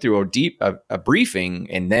guys went through a briefing,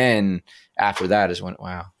 and then after that is when,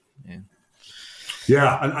 wow.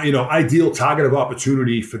 Yeah. And, ideal target of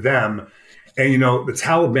opportunity for them. And, the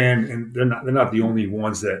Taliban, and they're not the only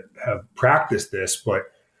ones that have practiced this, but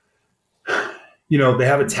they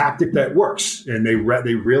have a tactic that works, and they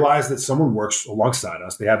realize that someone works alongside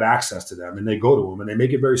us. They have access to them, and they go to them, and they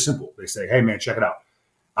make it very simple. They say, hey, man, check it out.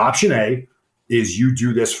 Option A is you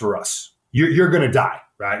do this for us. You're going to die,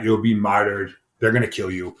 right? You'll be martyred. They're going to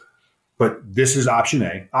kill you. But this is option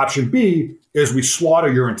A. Option B is we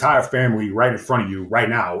slaughter your entire family right in front of you right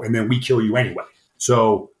now, and then we kill you anyway.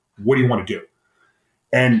 So what do you want to do?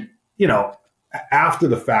 And, after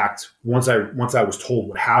the fact, once I was told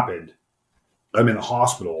what happened, I'm in the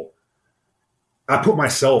hospital, I put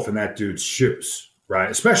myself in that dude's shoes, right?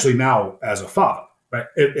 Especially now as a father, right?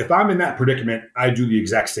 If I'm in that predicament, I do the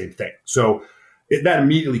exact same thing. So that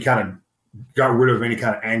immediately kind of got rid of any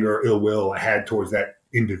kind of anger or ill will I had towards that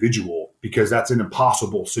individual, because that's an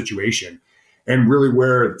impossible situation. And really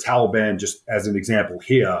where the Taliban, just as an example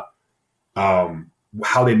here,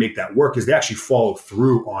 how they make that work is they actually follow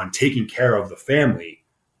through on taking care of the family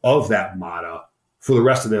of that martyr for the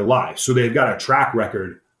rest of their lives. So they've got a track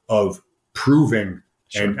record of proving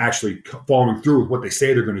and actually following through with what they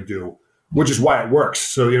say they're going to do, which is why it works.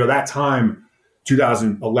 So, that time,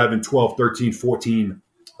 2011, 12, 13, 14,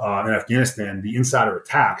 in Afghanistan, the insider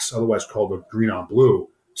attacks, otherwise called the green on blue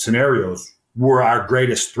scenarios, were our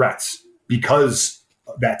greatest threats because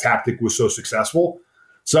that tactic was so successful.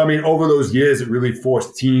 So, over those years, it really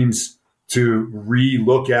forced teams to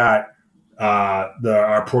re-look at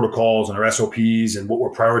our protocols and our SOPs and what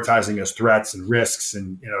we're prioritizing as threats and risks,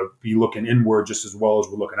 and be looking inward just as well as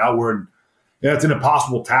we're looking outward. it's an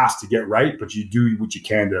impossible task to get right, but you do what you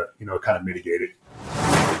can to, kind of mitigate it.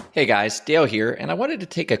 Hey guys, Dale here, and I wanted to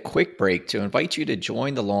take a quick break to invite you to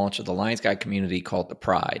join the launch of the Lions Guide community called The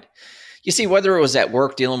Pride. You see, whether it was at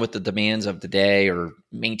work dealing with the demands of the day or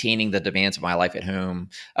maintaining the demands of my life at home,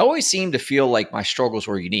 I always seemed to feel like my struggles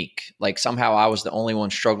were unique. Like somehow I was the only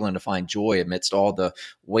one struggling to find joy amidst all the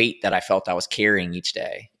weight that I felt I was carrying each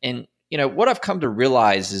day. And what I've come to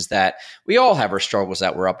realize is that we all have our struggles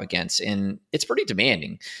that we're up against, and it's pretty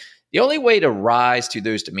demanding. The only way to rise to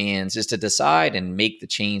those demands is to decide and make the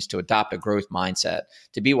change to adopt a growth mindset,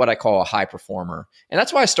 to be what I call a high performer. And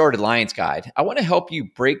that's why I started Lions Guide. I want to help you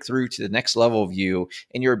break through to the next level of you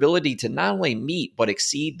and your ability to not only meet, but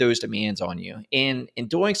exceed those demands on you. And in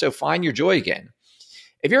doing so, find your joy again.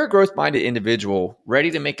 If you're a growth-minded individual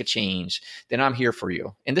ready to make a change, then I'm here for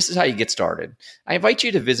you. And this is how you get started. I invite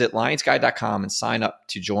you to visit lionsguide.com and sign up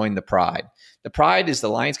to join the Pride. The Pride is the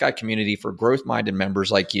Lions Guide community for growth-minded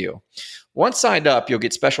members like you. Once signed up, you'll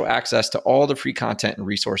get special access to all the free content and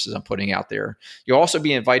resources I'm putting out there. You'll also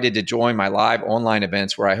be invited to join my live online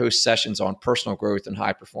events where I host sessions on personal growth and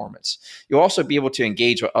high performance. You'll also be able to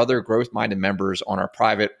engage with other growth-minded members on our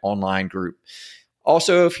private online group.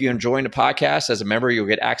 Also, if you enjoy the podcast as a member, you'll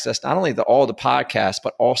get access not only to all the podcasts,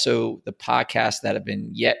 but also the podcasts that have been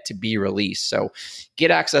yet to be released. So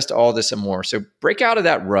get access to all this and more. So break out of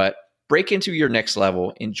that rut, break into your next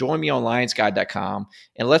level, and join me on lionsguide.com,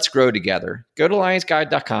 and let's grow together. Go to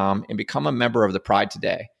lionsguide.com and become a member of the Pride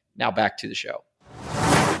today. Now back to the show.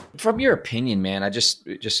 From your opinion, man, I just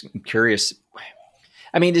curious.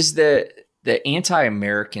 I mean, is the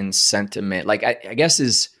anti-American sentiment, like I guess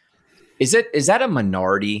is that a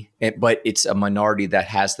minority, but it's a minority that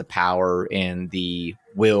has the power and the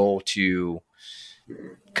will to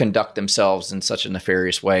conduct themselves in such a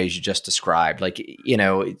nefarious way as you just described? Like,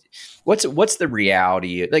 what's the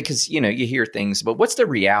reality? Like, because, you hear things, but what's the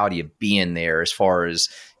reality of being there as far as,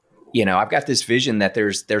 I've got this vision that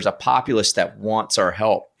there's a populace that wants our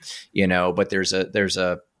help, but there's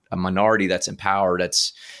a minority that's in power.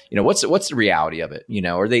 That's, what's the reality of it?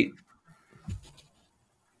 Are they...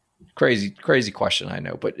 Crazy question, I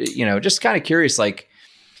know, but just kind of curious, like,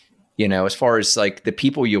 as far as like the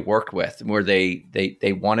people you work with, where they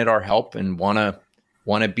wanted our help and want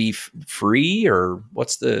to be free, or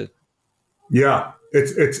what's the? Yeah,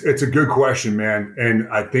 it's a good question, man, and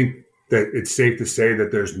I think that it's safe to say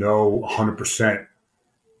that there's no 100%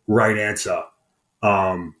 right answer.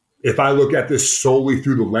 If I look at this solely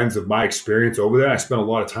through the lens of my experience over there, I spent a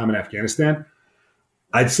lot of time in Afghanistan.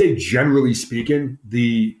 I'd say, generally speaking,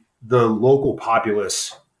 the local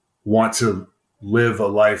populace want to live a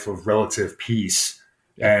life of relative peace,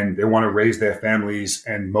 and they want to raise their families.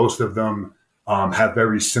 And most of them have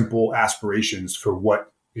very simple aspirations for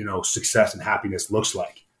what, success and happiness looks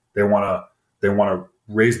like. They want to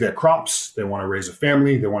raise their crops. They want to raise a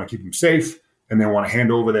family. They want to keep them safe, and they want to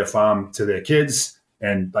hand over their farm to their kids.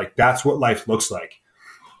 And like, that's what life looks like.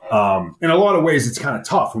 In a lot of ways, it's kind of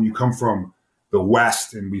tough when you come from the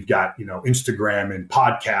West, and we've got, Instagram and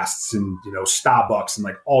podcasts and, Starbucks and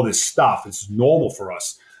like all this stuff. It's normal for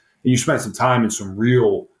us. And you spend some time in some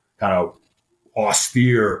real kind of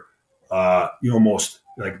austere, almost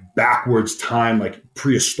like backwards time, like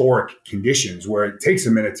prehistoric conditions, where it takes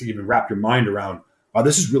a minute to even wrap your mind around, oh,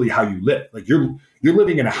 this is really how you live. Like you're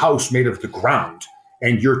living in a house made of the ground,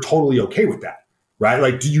 and you're totally okay with that, right?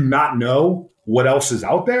 Like, do you not know what else is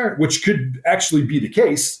out there? Which could actually be the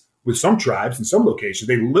case with some tribes in some locations.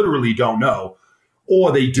 They literally don't know,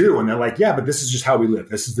 or they do, and they're like, yeah, but this is just how we live.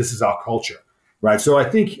 This is our culture, right? So I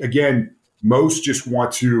think, again, most just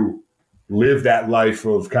want to live that life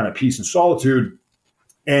of kind of peace and solitude.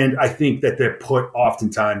 And I think that they're put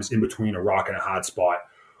oftentimes in between a rock and a hard spot,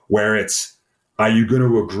 where it's, are you going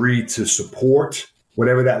to agree to support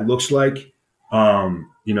whatever that looks like?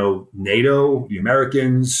 NATO, the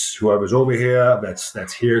Americans, whoever's over here,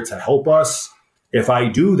 that's here to help us. If I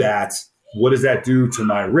do that, what does that do to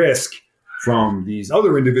my risk from these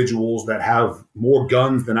other individuals that have more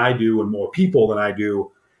guns than I do and more people than I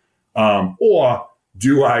do? Or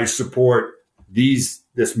do I support this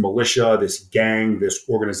militia, this gang, this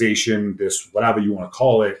organization, this whatever you want to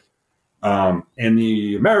call it, and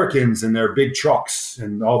the Americans and their big trucks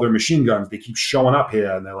and all their machine guns, they keep showing up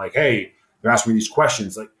here and they're like, hey, they're asking me these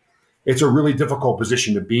questions. Like, it's a really difficult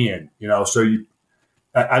position to be in, so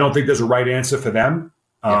I don't think there's a right answer for them.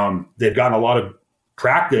 They've gotten a lot of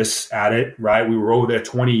practice at it, right? We were over there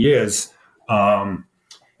 20 years. And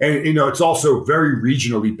it's also very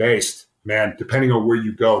regionally based, man, depending on where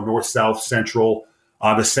you go, north, south, central,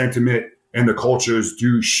 the sentiment and the cultures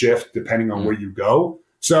do shift depending on where you go.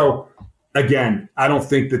 So again, I don't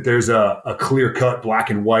think that there's a clear cut black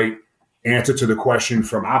and white answer to the question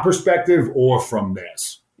from our perspective or from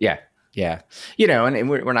theirs. Yeah. Yeah. And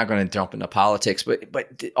we're not going to jump into politics, but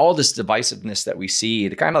all this divisiveness that we see,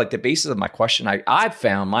 the kind of like the basis of my question, I've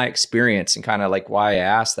found my experience and kind of like why I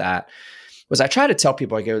asked that was I try to tell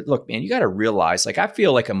people, I go, look, man, you got to realize, like, I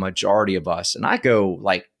feel like a majority of us, and I go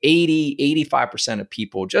like 85% of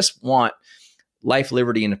people just want life,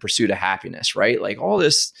 liberty, and the pursuit of happiness, right? Like all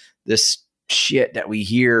this shit that we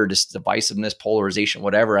hear, this divisiveness, polarization,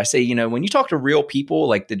 whatever. I say, when you talk to real people,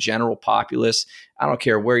 like the general populace, I don't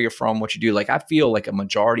care where you're from, what you do. Like, I feel like a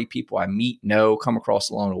majority of people I meet, come across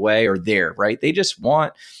along the way are there, right? They just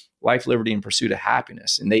want life, liberty, and pursuit of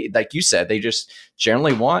happiness. And they, like you said, they just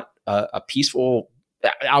generally want a peaceful,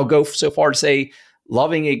 I'll go so far to say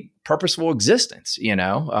loving a purposeful existence, and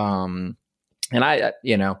I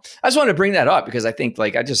just wanted to bring that up because I think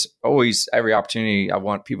like I just always, every opportunity, I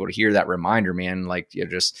want people to hear that reminder, man, like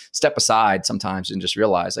just step aside sometimes and just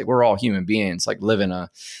realize like we're all human beings, like living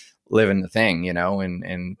the thing,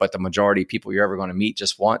 and but the majority of people you're ever going to meet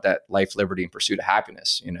just want that life, liberty, and pursuit of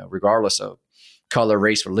happiness, regardless of color,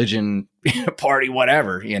 race, religion, party,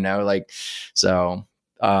 whatever, so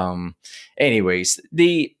anyways,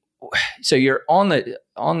 so you're on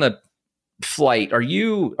the flight. Are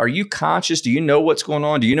you conscious? Do you know what's going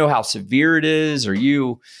on? Do you know how severe it is? Are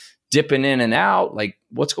you dipping in and out? Like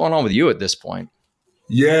what's going on with you at this point?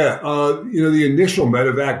 Yeah. The initial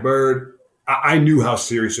medevac, Bird, I knew how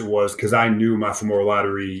serious it was because I knew my femoral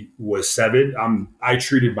artery was severed. I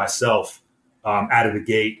treated myself out of the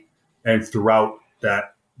gate and throughout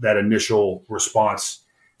that initial response.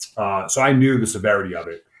 So I knew the severity of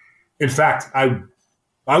it. In fact, I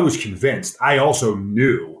was convinced. I also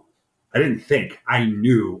knew, I didn't think, I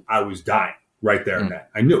knew I was dying right there and then.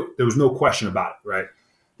 I knew it. There was no question about it, right?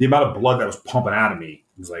 The amount of blood that was pumping out of me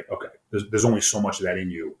was like, okay, there's only so much of that in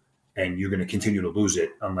you, and you're going to continue to lose it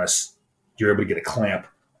unless you're able to get a clamp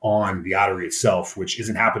on the artery itself, which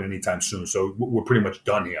isn't happening anytime soon. So we're pretty much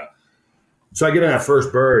done here. So I get on that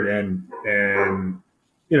first bird, and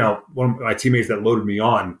one of my teammates that loaded me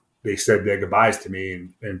on, they said their goodbyes to me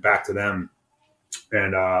and back to them.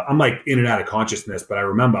 And I'm like in and out of consciousness, but I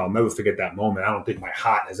remember, I'll never forget that moment. I don't think my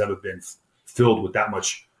heart has ever been filled with that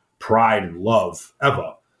much pride and love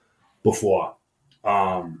ever before.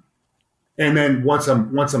 And then once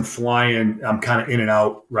I'm flying, I'm kind of in and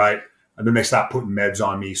out, right? And then they stop putting meds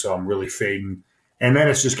on me, so I'm really fading. And then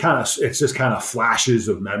it's just kind of flashes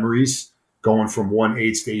of memories going from one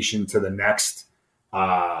aid station to the next.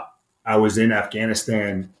 I was in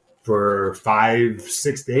Afghanistan for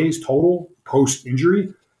 5-6 days total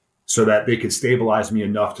post-injury so that they could stabilize me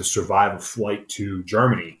enough to survive a flight to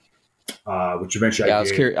Germany, which eventually I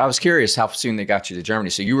did. I was curious how soon they got you to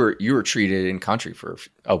Germany. So you were treated in country for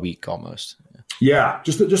a week almost. Yeah,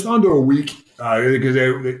 just under a week because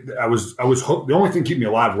I was hooked. The only thing keeping me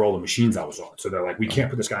alive were all the machines I was on. So they're like, we can't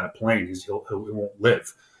put this guy on a plane because he won't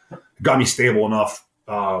live. It got me stable enough.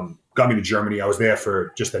 Got me to Germany. I was there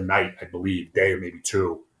for just a night, I believe, day or maybe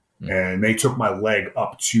two. And they took my leg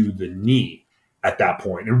up to the knee at that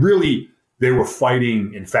point. And really, they were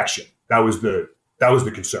fighting infection. That was the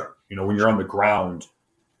concern. When you're on the ground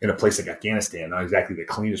in a place like Afghanistan, not exactly the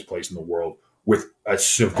cleanest place in the world, with a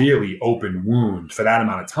severely open wound for that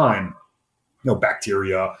amount of time,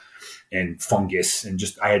 bacteria and fungus, and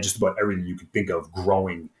I had just about everything you could think of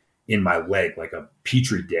growing in my leg like a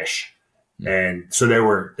petri dish. And so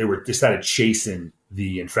they started chasing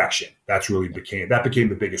the infection. That became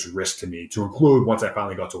the biggest risk to me, to include once I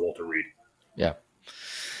finally got to Walter Reed. Yeah.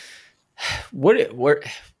 Where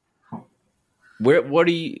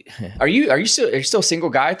are you still a single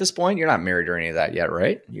guy at this point? You're not married or any of that yet,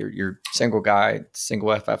 right? You're single guy, single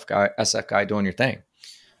SF guy doing your thing.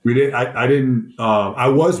 We did. I didn't. I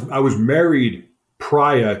was married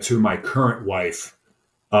prior to my current wife.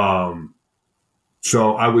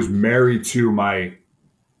 So I was married to my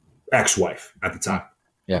ex-wife at the time.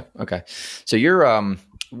 Yeah. Okay. So you're,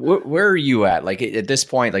 where are you at? Like at this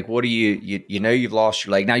point, like, what do you've lost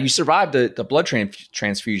your leg. Now you survived the blood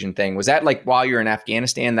transfusion thing. Was that like while you're in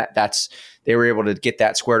Afghanistan they were able to get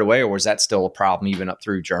that squared away, or was that still a problem even up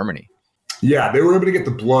through Germany? Yeah, they were able to get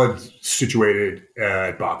the blood situated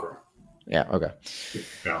at Bagram. Yeah. Okay.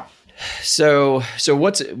 Yeah. So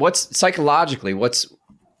what's psychologically, what's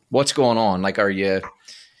going on? Like, are you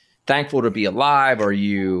thankful to be alive? Are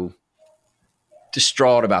you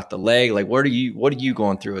distraught about the leg? Like, what are you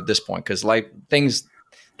going through at this point? Because like things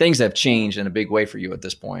have changed in a big way for you at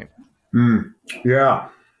this point. Yeah.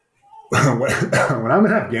 When I'm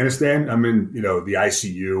in Afghanistan, I'm in the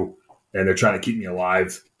ICU, and they're trying to keep me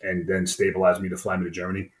alive and then stabilize me to fly me to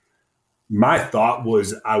Germany. my thought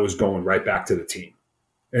was I was going right back to the team.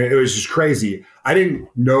 It was just crazy. I didn't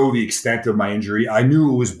know the extent of my injury. I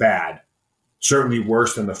knew it was bad, certainly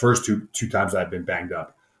worse than the first two times I'd been banged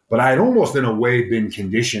up. But I had almost in a way been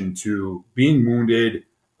conditioned to being wounded,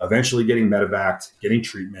 eventually getting medevaced, getting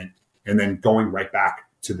treatment, and then going right back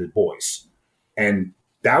to the boys. And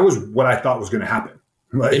that was what I thought was going to happen.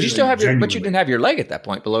 Did you still have but you didn't have your leg at that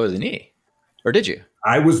point below the knee, or did you?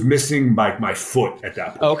 I was missing my foot at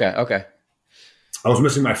that point. Oh, okay. I was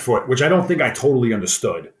missing my foot, which I don't think I totally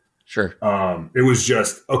understood. Sure. It was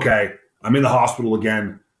just, okay, I'm in the hospital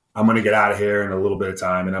again. I'm going to get out of here in a little bit of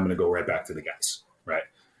time, and I'm going to go right back to the guys. Right.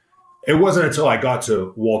 It wasn't until I got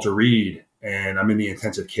to Walter Reed and I'm in the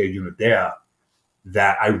intensive care unit there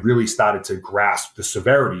that I really started to grasp the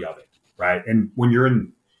severity of it. Right. And when you're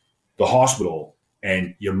in the hospital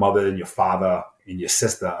and your mother and your father and your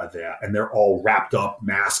sister are there and they're all wrapped up,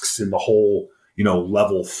 masks in the whole,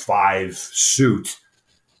 level 5 suit,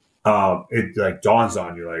 it like dawns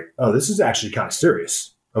on you like, oh, this is actually kind of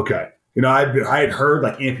serious. Okay. I had heard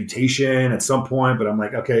like amputation at some point, but I'm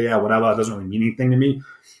like, okay, yeah, whatever. It doesn't really mean anything to me.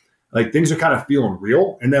 Like things are kind of feeling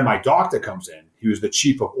real. And then my doctor comes in. He was the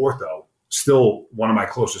chief of ortho, still one of my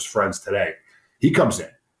closest friends today. He comes in.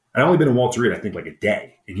 I'd only been in Walter Reed, I think like a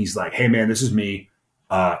day. And he's like, hey man, this is me.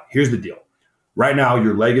 Here's the deal. Right now,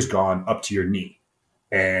 your leg is gone up to your knee.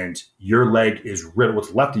 And your leg is riddled,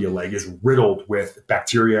 what's left of your leg is riddled with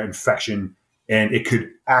bacteria, infection, and it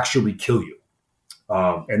could actually kill you.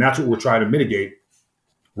 And that's what we're trying to mitigate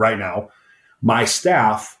right now. My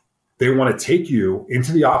staff, they want to take you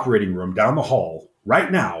into the operating room down the hall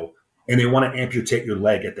right now, and they want to amputate your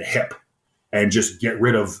leg at the hip and just get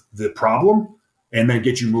rid of the problem and then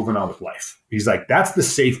get you moving on with life. He's like, that's the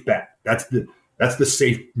safe bet. That's the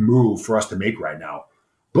safe move for us to make right now.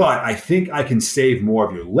 But I think I can save more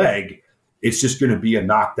of your leg. It's just going to be a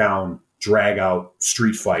knockdown, drag out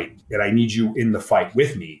street fight. And I need you in the fight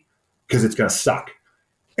with me because it's going to suck.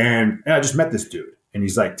 And I just met this dude and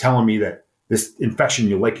he's like telling me that this infection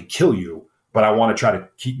in your leg could kill you, but I want to try to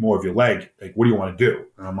keep more of your leg. Like, what do you want to do?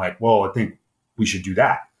 And I'm like, well, I think we should do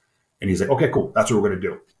that. And he's like, okay, cool. That's what we're going to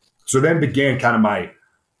do. So then began kind of my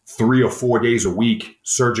 3 or 4 days a week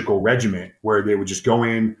surgical regimen where they would just go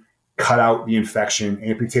in, cut out the infection,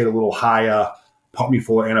 amputate a little higher, pump me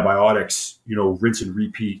full of antibiotics, rinse and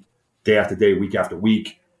repeat day after day, week after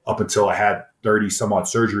week, up until I had 30 some odd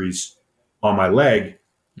surgeries on my leg,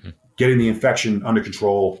 getting the infection under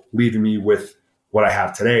control, leaving me with what I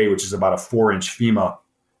have today, which is about a 4-inch femur.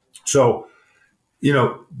 So,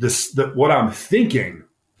 what I'm thinking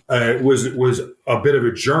was a bit of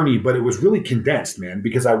a journey, but it was really condensed, man,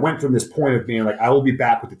 because I went from this point of being like, I will be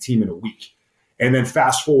back with the team in a week. And then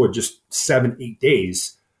fast forward just 7-8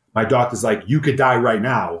 days, my doctor's like, you could die right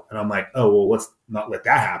now. And I'm like, oh, well, let's not let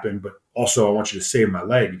that happen. But also I want you to save my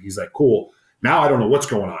leg. And he's like, cool. Now I don't know what's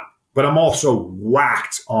going on, but I'm also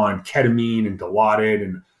whacked on ketamine and Dilaudid,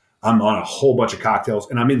 and I'm on a whole bunch of cocktails,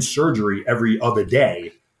 and I'm in surgery every other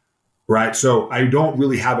day. Right. So I don't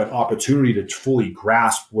really have an opportunity to fully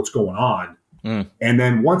grasp what's going on. And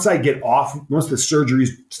then once I get off, once the surgeries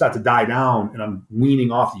start to die down and I'm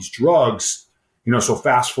weaning off these drugs, so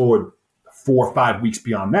fast forward 4 or 5 weeks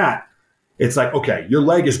beyond that, it's like, okay, your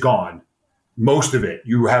leg is gone. Most of it,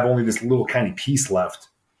 you have only this little tiny piece left.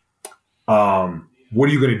 What are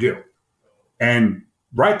you going to do? And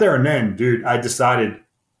right there and then, dude, I decided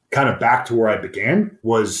kind of back to where I began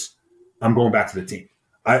was I'm going back to the team.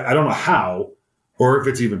 I don't know how or if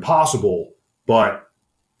it's even possible, but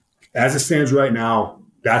as it stands right now,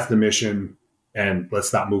 that's the mission, and let's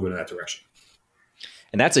stop moving in that direction.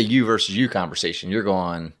 And that's a you versus you conversation. You're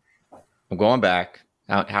going, I'm going back.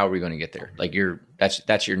 How are we going to get there? Like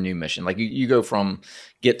that's your new mission. Like you go from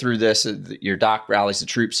get through this, your doc rallies the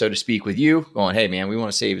troops, so to speak, with you going, hey man, we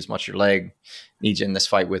want to save as much of your leg. Need you in this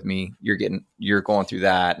fight with me. You're going through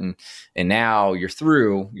that. And now you're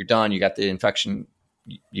through, you're done. You got the infection.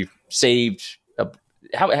 You've saved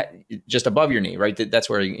just above your knee, right? That's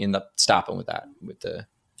where you end up stopping with that, with the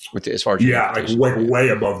as far as like way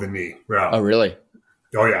above the knee. Yeah. Oh, really?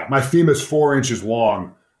 Oh yeah. My femur is 4 inches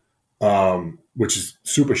long, which is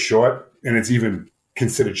super short, and it's even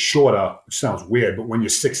considered shorter, which sounds weird, but when you're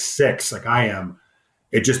 6'6", like I am,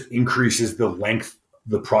 it just increases the length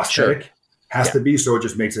the prosthetic has to be, so it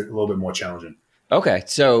just makes it a little bit more challenging. Okay.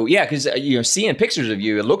 So yeah, because seeing pictures of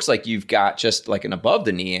you, it looks like you've got just like an above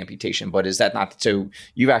the knee amputation, but is that not so?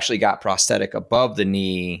 You've actually got prosthetic above the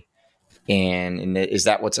knee, and is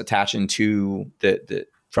that what's attaching to the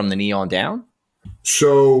from the knee on down?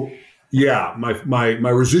 So yeah, my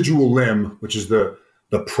residual limb, which is the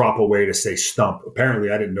proper way to say stump.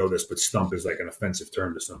 Apparently, I didn't know this, but stump is like an offensive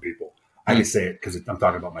term to some people. I can say it because I'm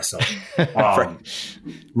talking about myself. Right.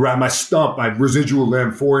 Right, my stump, my residual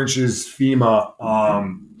limb, 4 inches femur,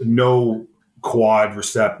 no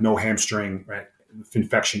quadricep, no hamstring, right?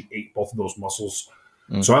 Infection ate both of those muscles.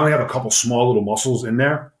 So I only have a couple small little muscles in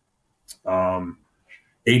there. Adductor,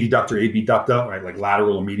 abductor, right? Like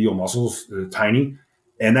lateral and medial muscles, tiny.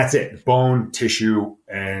 And that's it. Bone, tissue,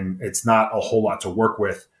 and it's not a whole lot to work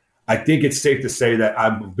with. I think it's safe to say that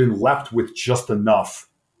I've been left with just enough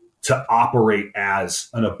to operate as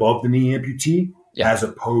an above the knee amputee as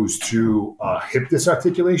opposed to hip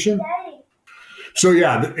dysarticulation. So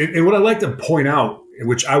yeah, and what I like to point out,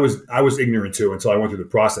 which I was ignorant to until I went through the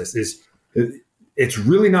process, is it's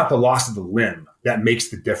really not the loss of the limb that makes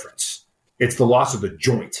the difference. It's the loss of the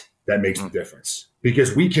joint that makes the difference,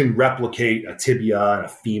 because we can replicate a tibia and a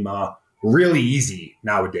femur really easy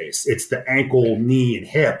nowadays. It's the ankle, knee, and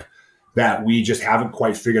hip that we just haven't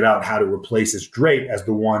quite figured out how to replace as great as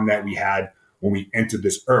the one that we had when we entered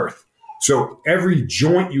this earth. So every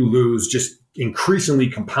joint you lose just increasingly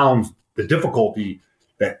compounds the difficulty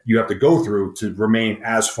that you have to go through to remain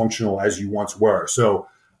as functional as you once were. So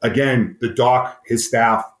again, the doc, his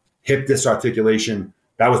staff, hip dysarticulation,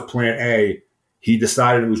 that was plan A. He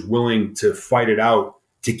decided he was willing to fight it out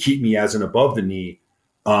to keep me as an above the knee.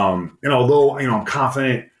 And although, I'm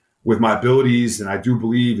confident with my abilities, and I do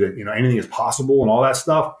believe that, anything is possible and all that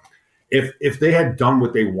stuff, if they had done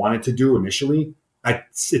what they wanted to do initially,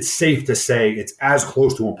 it's safe to say it's as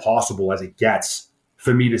close to impossible as it gets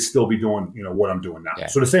for me to still be doing, what I'm doing now. Yeah.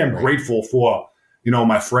 So to say I'm grateful for,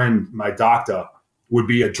 my friend, my doctor, would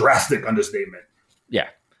be a drastic understatement. Yeah.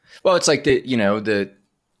 Well, it's like the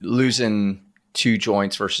losing 2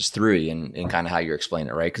 joints versus 3 and kind of how you're explaining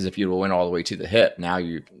it, right? Because if you went all the way to the hip, now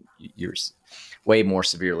you're way more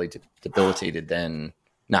severely debilitated than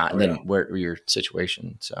where your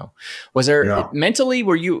situation. So was there mentally,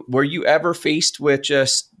 were you ever faced with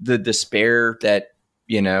just the despair that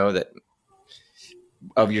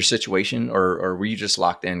of your situation, or were you just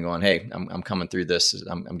locked in going, hey, I'm coming through this.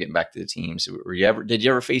 I'm getting back to the teams. Did you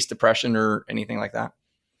ever face depression or anything like that?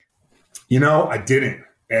 I didn't.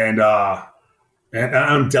 And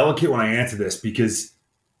I'm delicate when I answer this because,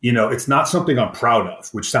 it's not something I'm proud of,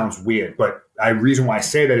 which sounds weird. But the reason why I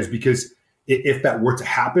say that is because if that were to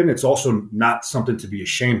happen, it's also not something to be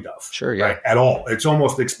ashamed of. Sure, yeah. Right, at all. It's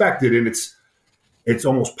almost expected, and it's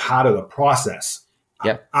almost part of the process.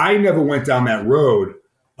 Yeah. I never went down that road.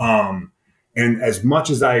 And as much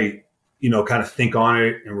as I, kind of think on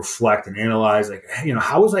it and reflect and analyze, like,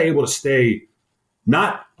 how was I able to stay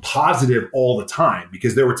not positive all the time?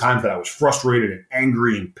 Because there were times that I was frustrated and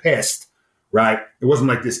angry and pissed, right? It wasn't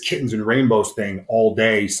like this kittens and rainbows thing all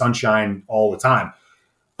day, sunshine all the time.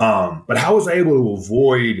 But how was I able to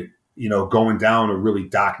avoid, going down a really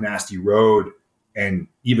dark, nasty road? And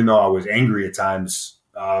even though I was angry at times,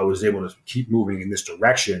 I was able to keep moving in this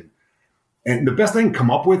direction. And the best I can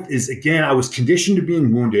come up with is, again, I was conditioned to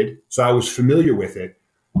being wounded, so I was familiar with it.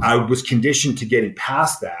 I was conditioned to getting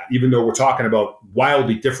past that, even though we're talking about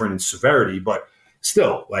wildly different in severity, but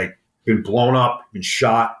still, like, been blown up, been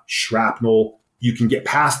shot, shrapnel. You can get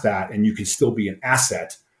past that and you can still be an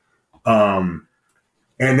asset. And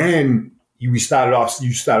then you started off, you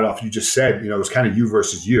just said, it was kind of you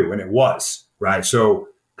versus you, and it was, right? So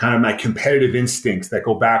kind of my competitive instincts that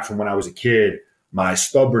go back from when I was a kid, my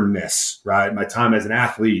stubbornness, right? My time as an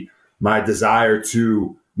athlete, my desire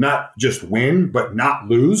to not just win, but not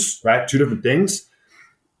lose, right? 2 different things.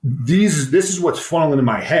 This is what's funneling in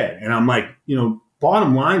my head. And I'm like,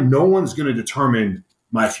 bottom line, no one's going to determine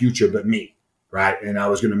my future but me, right? And I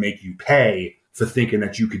was going to make you pay for thinking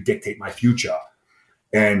that you could dictate my future.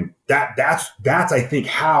 And that's I think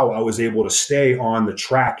how I was able to stay on the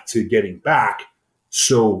track to getting back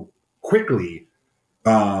so quickly,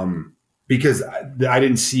 because I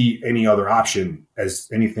didn't see any other option as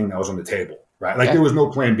anything that was on the table, right? Like there was no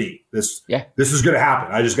plan B. This is going to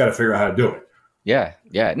happen. I just got to figure out how to do it. Yeah.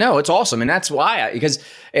 Yeah. No, it's awesome. And that's why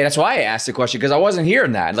I asked the question, because I wasn't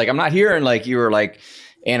hearing that. Like, I'm not hearing like you were like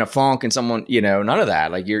Anna Funk and someone, none of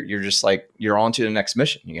that. Like you're just like, you're on to the next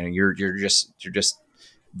mission. You're just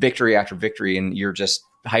victory after victory. And you're just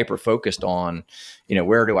hyper focused on,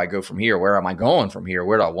 where do I go from here? Where am I going from here?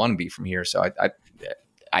 Where do I want to be from here? So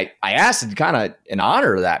I asked it kind of in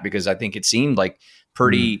honor of that, because I think it seemed like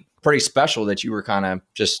pretty special that you were kind of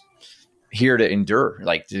just here to endure,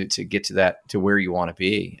 like to get to where you want to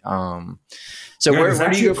be. So where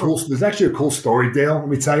do you go? There's actually a cool story, Dale. Let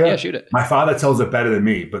me tell you. Yeah, shoot it. My father tells it better than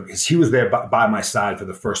me, but because he was there by my side for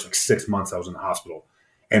the first 6 months I was in the hospital.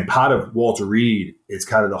 And part of Walter Reed is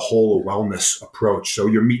kind of the whole wellness approach. So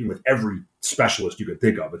you're meeting with every specialist you could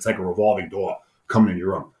think of. It's like a revolving door coming in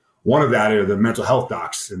your room. One of that are the mental health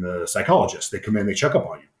docs and the psychologists. They come in, they check up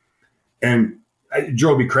on you. And it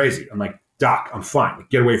drove me crazy. I'm like, doc, I'm fine. Like,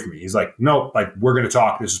 get away from me. He's like, nope, like, we're going to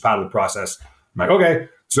talk. This is part of the process. I'm like, okay.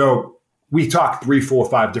 So we talked 3, 4,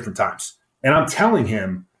 5 different times. And I'm telling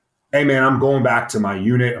him, hey, man, I'm going back to my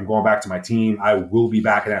unit. I'm going back to my team. I will be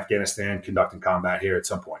back in Afghanistan conducting combat here at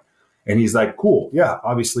some point. And he's like, cool. Yeah,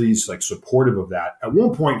 obviously he's like supportive of that. At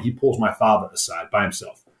one point, he pulls my father aside by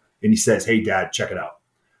himself and he says, hey, Dad, check it out.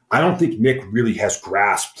 I don't think Nick really has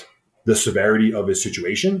grasped the severity of his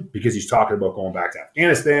situation because he's talking about going back to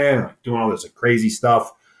Afghanistan, like doing all this like, crazy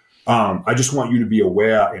stuff. I just want you to be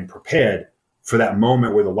aware and prepared for that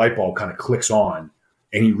moment where the light bulb kind of clicks on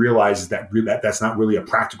and he realizes that that's not really a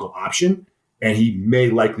practical option. And he may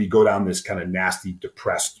likely go down this kind of nasty,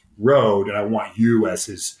 depressed road. And I want you as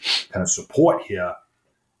his kind of support here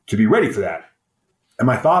to be ready for that. And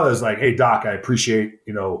my father's like, hey, Doc, I appreciate,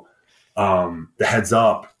 the heads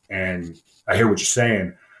up. And I hear what you're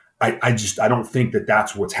saying. I don't think that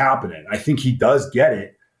that's what's happening. I think he does get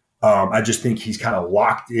it. I just think he's kind of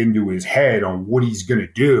locked into his head on what he's going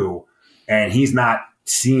to do. And he's not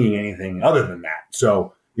seeing anything other than that.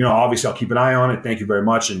 So, obviously I'll keep an eye on it. Thank you very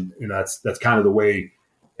much. And that's kind of the way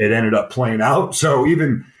it ended up playing out. So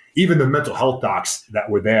even the mental health docs that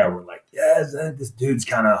were there were like, yeah, this dude's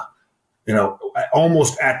kind of,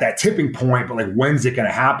 almost at that tipping point, but like, when's it going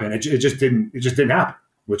to happen? It just didn't happen,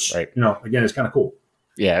 which, right. Again, is kind of cool.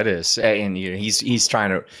 Yeah, it is. And he's trying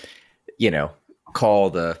to,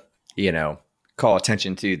 call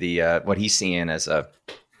attention to the, what he's seeing as a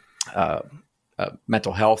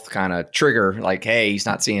mental health kind of trigger, like, hey, he's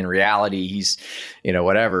not seeing reality. He's,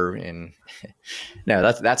 whatever. And no,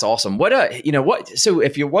 that's awesome. So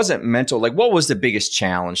if it wasn't mental, like what was the biggest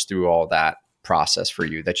challenge through all that process for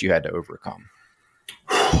you that you had to overcome?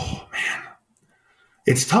 Oh man,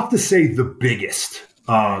 it's tough to say the biggest,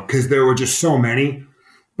 cause there were just so many,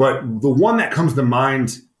 but the one that comes to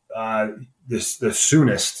mind, the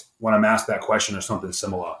soonest when I'm asked that question or something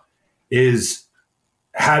similar is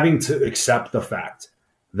having to accept the fact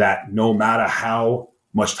that no matter how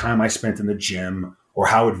much time I spent in the gym or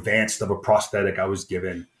how advanced of a prosthetic I was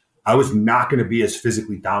given, I was not going to be as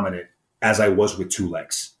physically dominant as I was with 2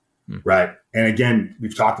 legs. Right. And again,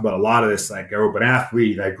 we've talked about a lot of this. Like I grew up an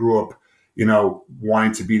athlete. I grew up,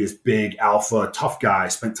 wanting to be this big alpha tough guy,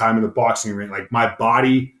 spent time in the boxing ring. Like my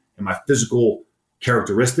body and my physical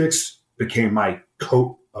characteristics became my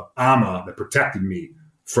coat of armor that protected me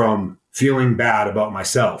from feeling bad about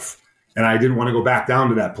myself. And I didn't want to go back down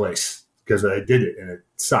to that place because I did it and it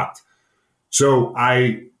sucked. So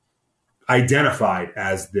I identified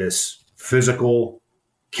as this physical,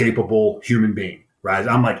 capable human being, right?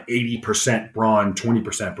 I'm like 80% brawn,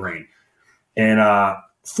 20% brain. And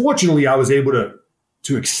fortunately, I was able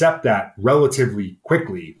to accept that relatively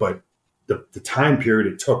quickly, but the time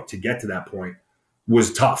period it took to get to that point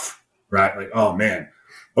was tough, right? Like, oh man,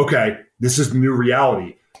 okay, this is the new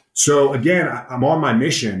reality. So again, I'm on my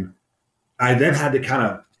mission. I then had to kind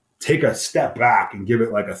of take a step back and give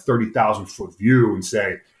it like a 30,000 foot view and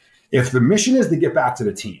say, if the mission is to get back to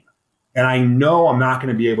the team, and I know I'm not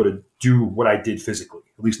going to be able to do what I did physically,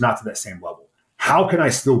 at least not to that same level, how can I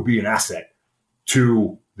still be an asset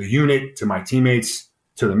to the unit, to my teammates,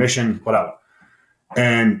 to the mission, whatever?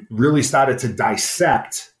 And really started to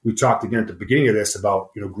dissect. We talked again at the beginning of this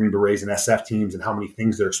about, Green Berets and SF teams and how many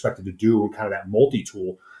things they're expected to do and kind of that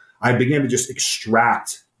multi-tool. I began to just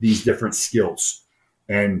extract these different skills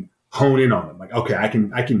and hone in on them. Like, okay, I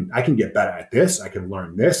can get better at this. I can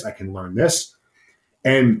learn this. I can learn this.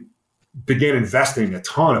 And began investing a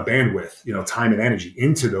ton of bandwidth, time and energy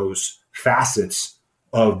into those facets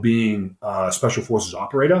of being a special forces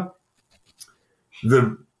operator.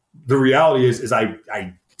 The reality is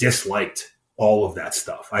I disliked all of that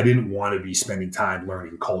stuff. I didn't want to be spending time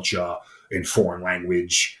learning culture and foreign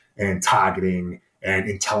language and targeting and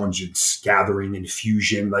intelligence gathering and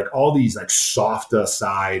fusion, like all these like softer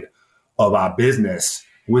side of our business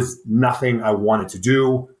was nothing I wanted to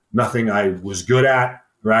do, nothing I was good at,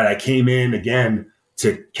 right? I came in again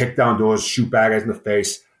to kick down doors, shoot bad guys in the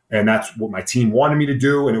face. And that's what my team wanted me to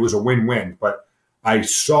do. And it was a win-win. But I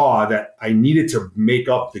saw that I needed to make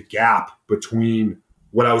up the gap between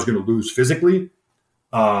what I was going to lose physically.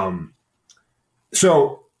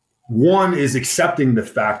 So one is accepting the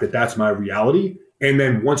fact that that's my reality. And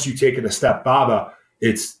then once you take it a step farther,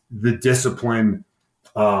 it's the discipline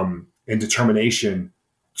and determination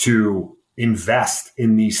to invest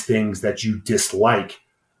in these things that you dislike,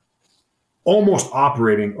 almost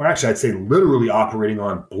operating, or actually I'd say literally operating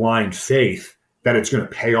on blind faith that it's going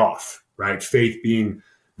to pay off, right? Faith being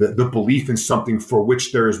the belief in something for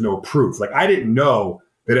which there is no proof. Like I didn't know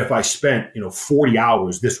that if I spent, 40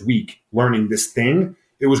 hours this week learning this thing,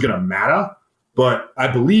 it was going to matter. But I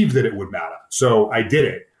believed that it would matter. So I did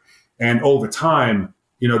it. And over time,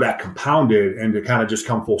 that compounded, and to kind of just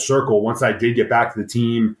come full circle, once I did get back to the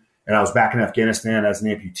team and I was back in Afghanistan as an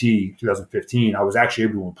amputee, 2015, I was actually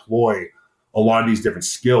able to employ a lot of these different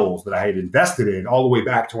skills that I had invested in all the way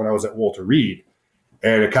back to when I was at Walter Reed.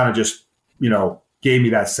 And it kind of just, gave me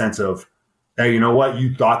that sense of, hey, you know what?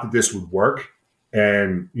 You thought that this would work.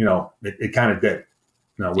 And, it kind of did,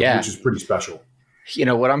 which is pretty special.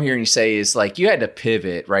 What I'm hearing you say is like you had to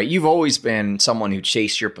pivot, right? You've always been someone who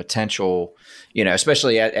chased your potential,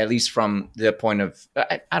 especially at least from the point of,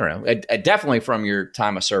 I don't know, definitely from your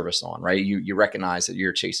time of service on, right? You recognize that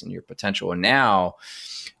you're chasing your potential. And now,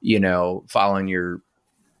 following your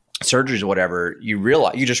surgeries or whatever,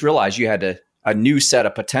 you just realized you had a new set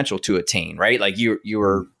of potential to attain, right? Like you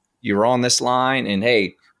were on this line, and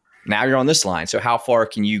hey, now you're on this line. So how far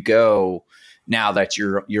can you go now that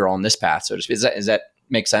you're on this path, so to speak? Does that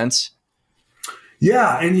make sense?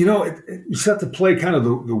 Yeah. And, you just have to play kind of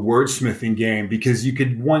the wordsmithing game, because you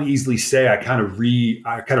could easily say I kind of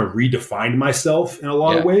redefined myself in a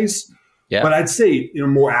lot of ways. Yeah. But I'd say,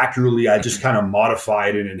 more accurately, I just kind of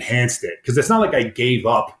modified and enhanced it, because it's not like I gave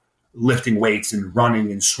up lifting weights and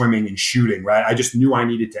running and swimming and shooting, right? I just knew I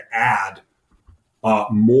needed to add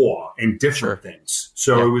more and different things.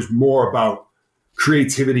 So it was more about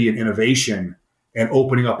creativity and innovation and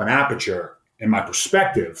opening up an aperture in my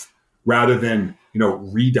perspective, rather than,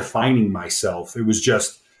 redefining myself. It was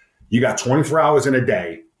just, you got 24 hours in a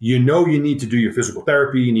day. You need to do your physical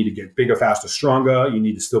therapy. You need to get bigger, faster, stronger. You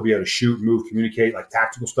need to still be able to shoot, move, communicate, like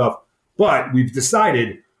tactical stuff. But we've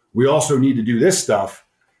decided we also need to do this stuff.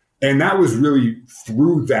 And that was really,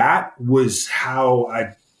 through that was how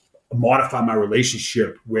I modified my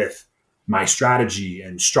relationship with my strategy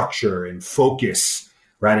and structure and focus,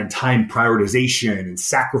 right? And time prioritization and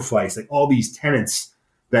sacrifice, like all these tenets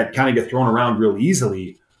that kind of get thrown around real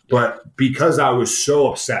easily. But because I was so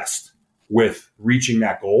obsessed with reaching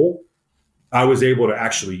that goal, I was able to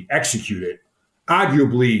actually execute it,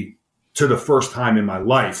 arguably to the first time in my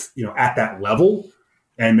life, at that level,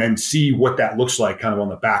 and then see what that looks like kind of on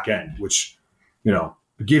the back end, which,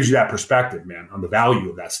 it gives you that perspective, man, on the value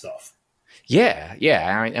of that stuff. Yeah.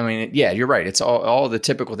 I mean, you're right. It's all the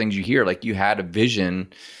typical things you hear. Like you had a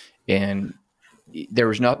vision, and there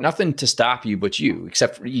was nothing to stop you but you,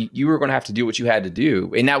 except for you were going to have to do what you had to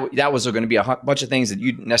do. And that was going to be a bunch of things that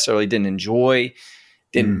you necessarily didn't enjoy,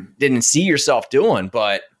 didn't see yourself doing.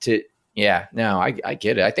 But I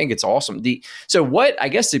get it. I think it's awesome. I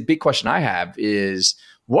guess the big question I have is,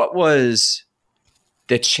 what was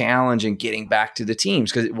the challenge in getting back to the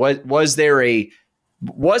teams? Because was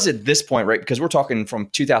at this point, right? Because we're talking from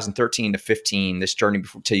 2013 to 15, this journey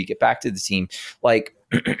till you get back to the team. Like,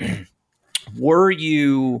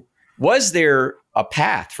 was there a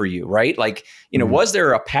path for you, right? Like, was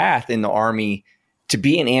there a path in the Army to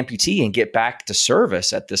be an amputee and get back to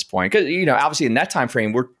service at this point? Because, obviously in that time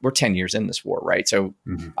frame, we're 10 years in this war, right? So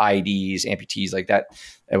IEDs, amputees like that,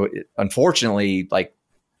 unfortunately, like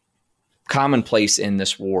commonplace in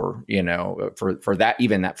this war, for that,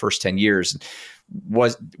 even that first 10 years.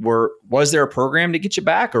 Was there a program to get you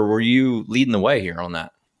back, or were you leading the way here on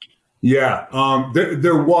that? Yeah,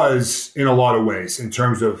 there was, in a lot of ways, in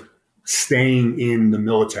terms of staying in the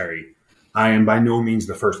military. I am by no means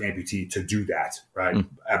the first amputee to do that, right?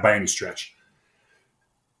 By any stretch.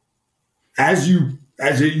 As you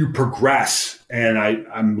progress, and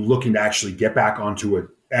I'm looking to actually get back onto a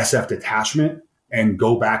SF detachment and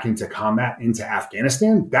go back into combat into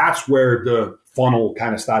Afghanistan, that's where the funnel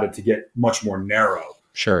kind of started to get much more narrow.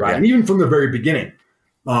 Sure. Right. Yeah. And even from the very beginning,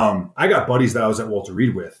 I got buddies that I was at Walter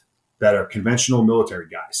Reed with that are conventional military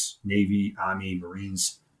guys, Navy, Army,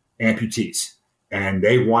 Marines, amputees. And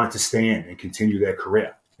they wanted to stay in and continue their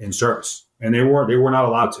career in service. And they were not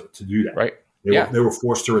allowed to do that. Right. They were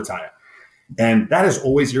forced to retire. And that has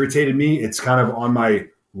always irritated me. It's kind of on my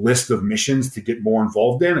list of missions to get more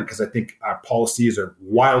involved in, because I think our policies are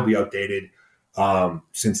wildly outdated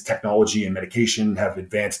since technology and medication have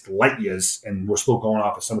advanced light years, and we're still going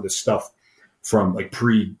off of some of this stuff from like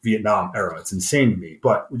pre-Vietnam era. It's insane to me,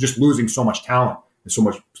 but we're just losing so much talent and so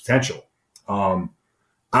much potential.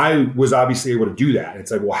 I was obviously able to do that. It's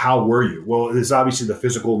like, well, how were you? Well, there's obviously the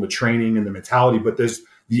physical and the training and the mentality, but there's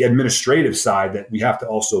the administrative side that we have to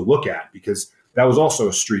also look at, because that was also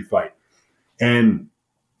a street fight. And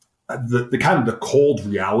the kind of the cold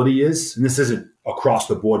reality is, and this isn't across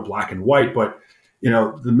the board black and white, but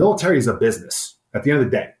the military is a business. At the end of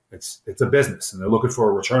the day, it's a business, and they're looking for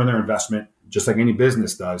a return on their investment, just like any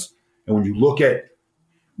business does. And when you look at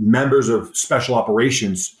members of special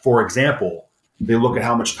operations, for example, they look at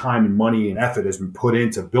how much time and money and effort has been put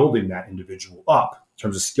into building that individual up in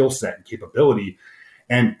terms of skill set and capability,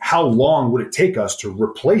 and how long would it take us to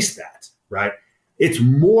replace that, right? It's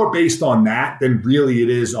more based on that than really it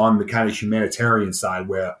is on the kind of humanitarian side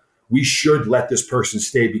where we should let this person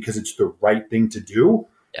stay because it's the right thing to do,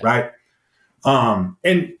 right?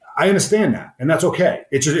 And I understand that, and that's okay.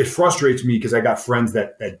 It frustrates me because I got friends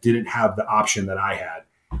that didn't have the option that I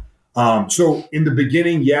had. So in the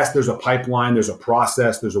beginning, yes, there's a pipeline, there's a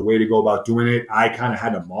process, there's a way to go about doing it. I kind of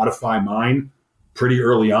had to modify mine pretty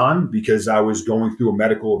early on because I was going through a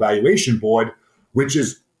medical evaluation board, which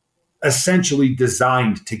is essentially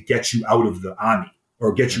designed to get you out of the Army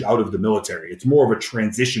or get you out of the military. It's more of a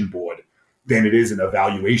transition board than it is an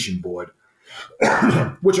evaluation board,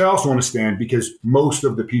 which I also understand because most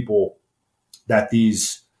of the people that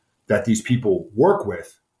these people work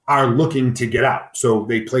with are looking to get out. So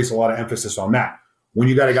they place a lot of emphasis on that. When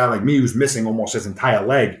you got a guy like me who's missing almost his entire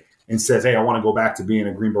leg and says, hey, I want to go back to being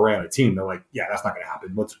a Green Beret on a team, they're like, yeah, that's not going to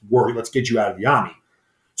happen. Let's get you out of the Army.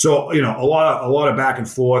 So, you know, a lot of back and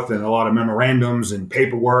forth and a lot of memorandums and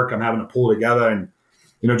paperwork I'm having to pull together and,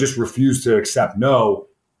 you know, just refuse to accept no.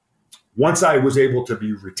 Once I was able to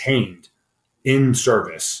be retained in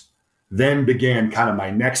service, then began kind of my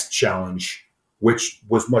next challenge, which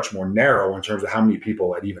was much more narrow in terms of how many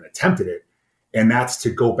people had even attempted it. And that's to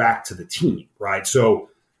go back to the team, right? So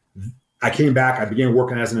I came back, I began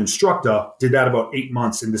working as an instructor, did that about 8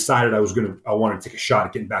 months and decided I wanted to take a shot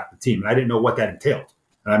at getting back to the team. And I didn't know what that entailed.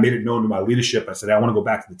 And I made it known to my leadership. I said, I want to go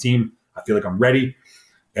back to the team. I feel like I'm ready.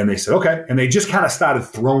 And they said, okay. And they just kind of started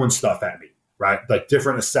throwing stuff at me, right? Like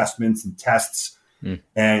different assessments and tests.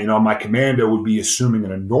 And, you know, my commander would be assuming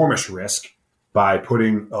an enormous risk by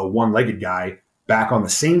putting a one-legged guy back on the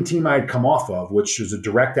same team I had come off of, which was a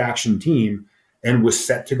direct action team and was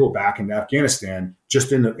set to go back into Afghanistan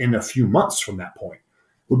just in a few months from that point.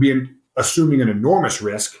 Would be assuming an enormous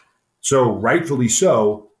risk. So rightfully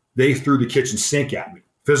so, they threw the kitchen sink at me.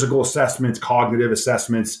 Physical assessments, cognitive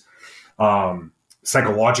assessments,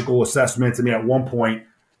 psychological assessments. I mean, at one point,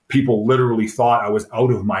 people literally thought I was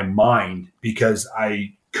out of my mind because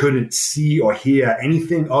I couldn't see or hear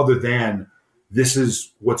anything other than this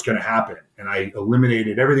is what's going to happen. And I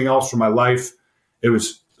eliminated everything else from my life. It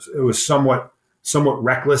was somewhat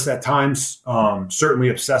reckless at times, certainly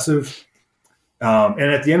obsessive. And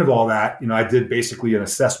at the end of all that, you know, I did basically an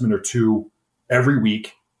assessment or two every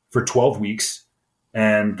week for 12 weeks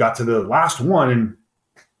and got to the last one. And,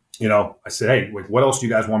 you know, I said, hey, what else do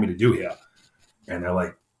you guys want me to do here? And they're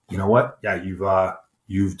like, you know what? Yeah,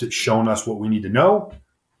 you've shown us what we need to know,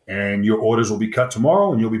 and your orders will be cut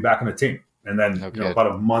tomorrow, and you'll be back on the team. And then, you know, about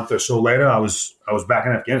a month or so later, I was back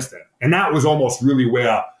in Afghanistan, and that was almost really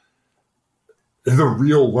where the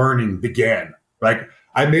real learning began. Like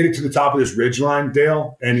I made it to the top of this ridgeline,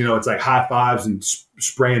 Dale, and you know, it's like high fives and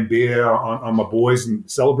spraying beer on my boys and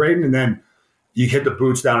celebrating, and then you hit the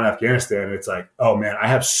boots down in Afghanistan, and it's like, oh man, I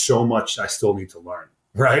have so much I still need to learn.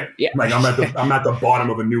 Right? Yeah. Like I'm at the bottom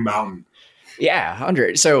of a new mountain. Yeah,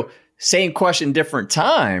 100. So same question, different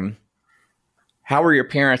time. How were your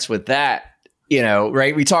parents with that? You know,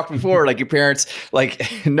 right? We talked before, like your parents,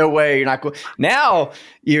 like, no way, you're not going. Now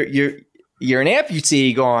you're an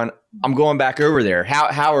amputee going, I'm going back over there.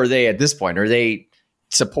 How are they at this point? Are they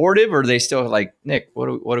supportive, or are they still like, Nick, what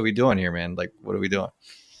are we doing here, man? Like, what are we doing?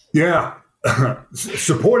 Yeah,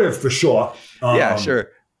 supportive for sure. Yeah, sure.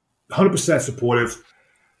 100% supportive.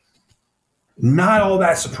 Not all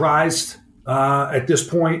that surprised at this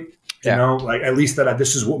point, you know, like at least that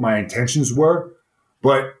this is what my intentions were.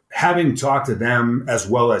 But having talked to them as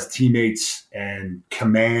well as teammates and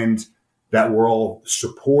command that were all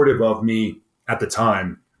supportive of me at the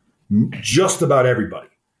time, just about everybody,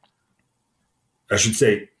 I should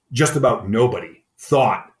say, just about nobody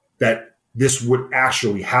thought that this would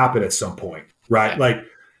actually happen at some point, right? Like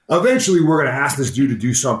eventually we're going to ask this dude to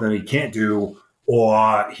do something he can't do,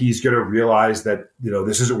 or he's going to realize that, you know,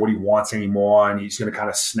 this isn't what he wants anymore, and he's going to kind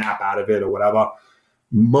of snap out of it or whatever.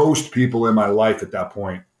 Most people in my life at that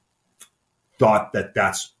point thought that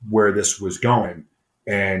that's where this was going.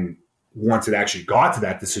 And once it actually got to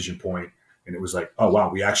that decision point, and it was like, oh, wow,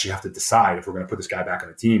 we actually have to decide if we're going to put this guy back on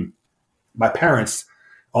the team. My parents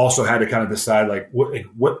also had to kind of decide, like, what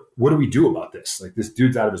do we do about this? Like, this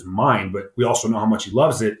dude's out of his mind, but we also know how much he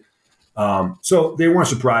loves it. So they weren't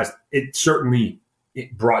surprised.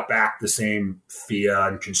 It brought back the same fear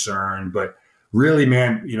and concern, but really,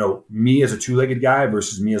 man, you know, me as a two-legged guy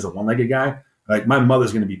versus me as a one-legged guy, like my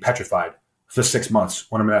mother's going to be petrified for 6 months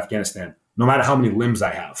when I'm in Afghanistan, no matter how many limbs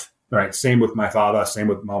I have. Right. Same with my father, same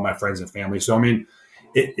with all my friends and family. So, I mean,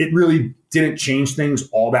 it really didn't change things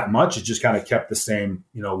all that much. It just kind of kept the same,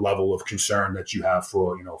 level of concern that you have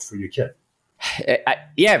for your kid.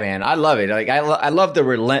 Yeah, man, I love it. Like I love the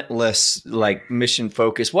relentless, like, mission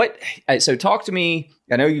focus. So talk to me.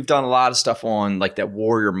 I know you've done a lot of stuff on like that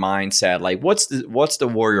warrior mindset. Like what's the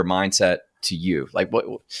warrior mindset to you? Like what?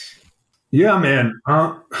 Yeah, man.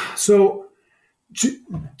 So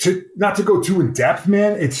to not to go too in depth,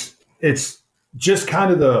 man, it's just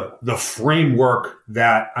kind of the framework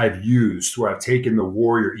that I've used, where I've taken the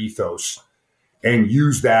warrior ethos and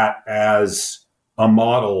used that as a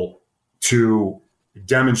model to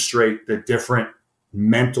demonstrate the different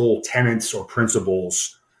mental tenets or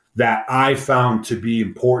principles that I found to be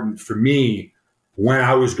important for me when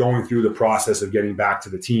I was going through the process of getting back to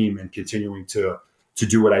the team and continuing to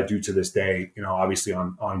do what I do to this day, obviously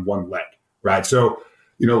on one leg, right? So,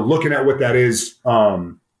 looking at what that is,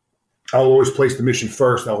 I'll always place the mission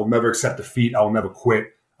first. I will never accept defeat. I will never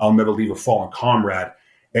quit. I'll never leave a fallen comrade.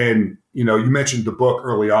 And, you mentioned the book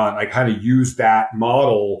early on. I kind of used that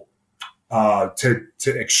model to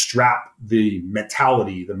extract the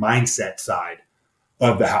mentality, the mindset side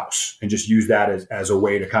of the house, and just use that as a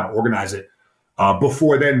way to kind of organize it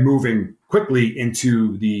before then moving quickly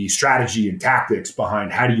into the strategy and tactics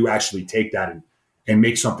behind how do you actually take that and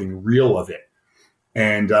make something real of it.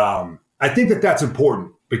 And I think that that's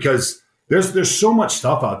important because there's so much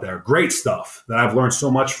stuff out there, great stuff that I've learned so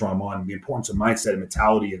much from on the importance of mindset and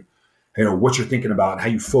mentality and what you're thinking about and how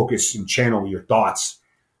you focus and channel your thoughts.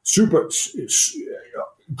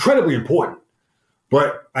 Incredibly important.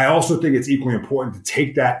 But I also think it's equally important to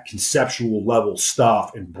take that conceptual level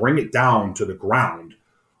stuff and bring it down to the ground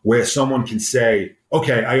where someone can say,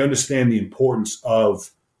 okay, I understand the importance of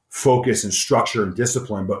focus and structure and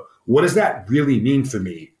discipline, but what does that really mean for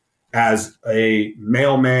me as a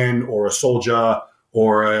mailman or a soldier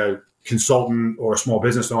or a consultant or a small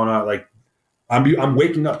business owner? Like I'm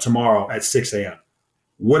waking up tomorrow at 6 a.m.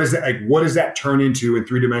 What is that? Like, what does that turn into in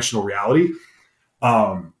three-dimensional reality?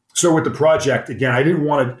 So with the project, again, I didn't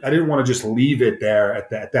want to just leave it there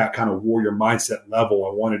at that kind of warrior mindset level.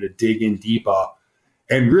 I wanted to dig in deeper.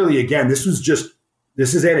 And really, again, this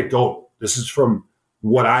is anecdotal. This is from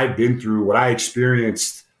what I've been through, what I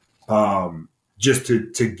experienced, just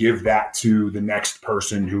to give that to the next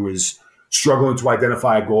person who is struggling to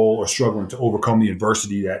identify a goal or struggling to overcome the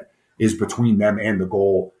adversity that is between them and the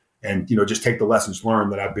goal. And, just take the lessons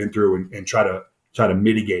learned that I've been through and try to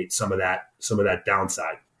mitigate some of that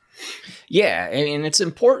downside. Yeah. And it's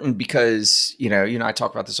important because, you and I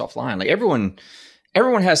talk about this offline, like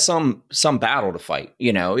everyone has some battle to fight,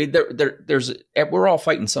 we're all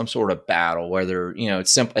fighting some sort of battle, whether,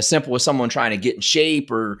 it's as simple as someone trying to get in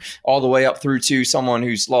shape or all the way up through to someone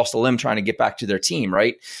who's lost a limb trying to get back to their team.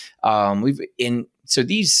 Right. But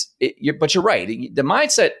you're right. The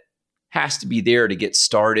mindset has to be there to get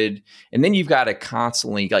started. And then you've got to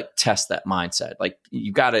constantly test that mindset. Like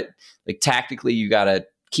you've got to tactically, you got to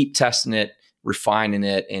keep testing it, refining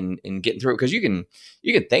it and getting through it. Cause you can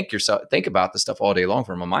think about this stuff all day long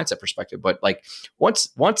from a mindset perspective. But once,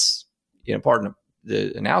 pardon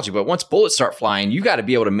the analogy, but once bullets start flying, you got to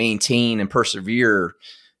be able to maintain and persevere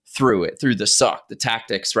through it, through the suck, the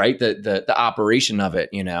tactics, right? The operation of it,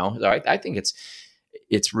 I think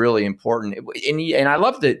it's really important. And I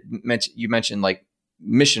love that you mentioned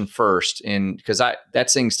mission first. And because that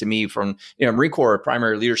sings to me from, Marine Corps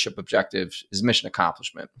primary leadership objective is mission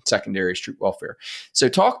accomplishment. Secondary is troop welfare. So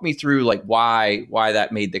talk me through why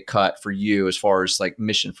that made the cut for you as far as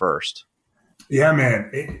mission first. Yeah,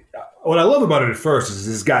 man. What I love about it at first is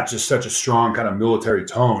it's got just such a strong kind of military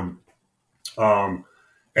tone.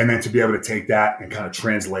 And then to be able to take that and kind of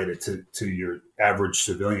translate it to your average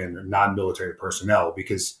civilian or non-military personnel,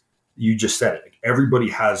 because you just said it, everybody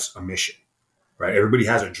has a mission, right? Everybody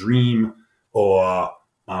has a dream or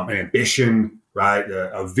an ambition, right?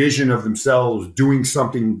 A vision of themselves doing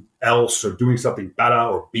something else or doing something better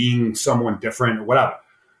or being someone different or whatever.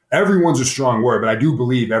 Everyone's a strong word, but I do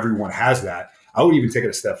believe everyone has that. I would even take it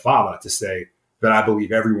a step farther to say that I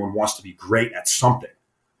believe everyone wants to be great at something.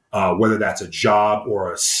 Whether that's a job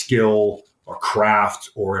or a skill or craft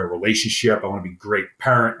or a relationship. I want to be a great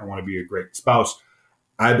parent. I want to be a great spouse.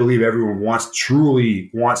 I believe everyone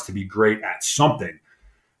truly wants to be great at something,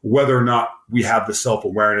 whether or not we have the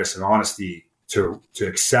self-awareness and honesty to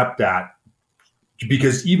accept that,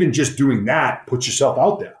 because even just doing that puts yourself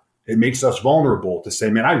out there. It makes us vulnerable to say,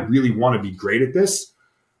 man, I really want to be great at this,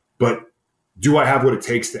 but do I have what it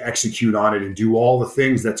takes to execute on it and do all the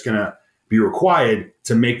things that's going to be required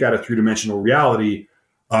to make that a three-dimensional reality?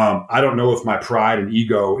 I don't know if my pride and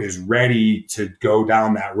ego is ready to go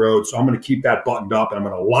down that road. So I'm going to keep that buttoned up and I'm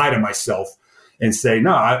going to lie to myself and say,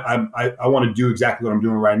 no, I want to do exactly what I'm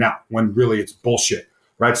doing right now, when really it's bullshit,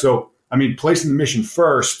 right? So, I mean, placing the mission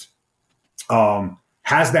first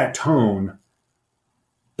has that tone,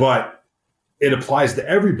 but it applies to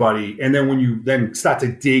everybody. And then when you then start to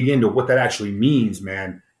dig into what that actually means,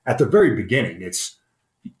 man, at the very beginning, it's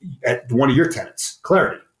at one of your tenets,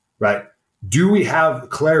 clarity, right? Do we have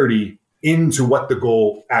clarity into what the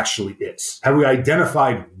goal actually is? Have we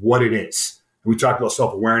identified what it is? We talked about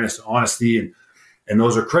self-awareness and honesty, and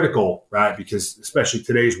those are critical, right? Because especially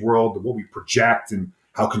today's world, what we project and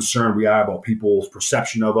how concerned we are about people's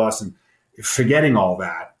perception of us, and forgetting all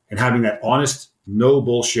that and having that honest, no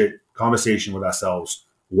bullshit conversation with ourselves.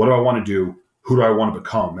 What do I want to do? Who do I want to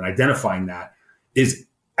become? And identifying that is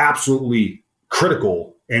absolutely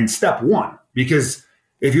critical and step one, because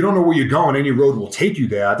if you don't know where you're going, any road will take you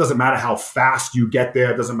there. It doesn't matter how fast you get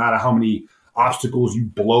there. It doesn't matter how many obstacles you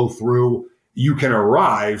blow through. You can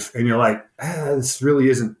arrive and you're like, this really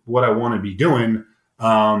isn't what I want to be doing.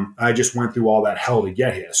 I just went through all that hell to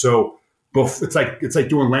get here. So it's like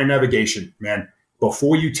doing land navigation, man.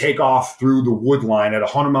 Before you take off through the wood line at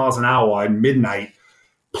 100 miles an hour at midnight,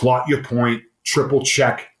 plot your point, triple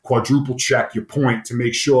check, quadruple check your point to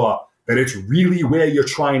make sure that it's really where you're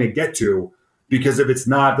trying to get to. Because if it's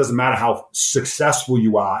not, it doesn't matter how successful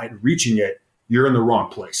you are at reaching it, you're in the wrong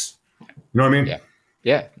place. You know what I mean?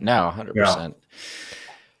 Yeah. No, 100%.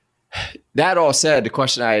 Yeah. That all said, the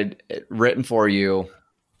question I had written for you,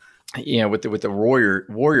 with the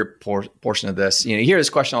warrior portion of this, you hear this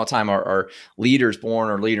question all the time: Are leaders born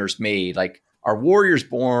or leaders made? Like, are warriors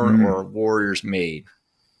born or warriors made?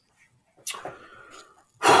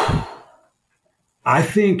 I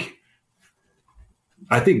think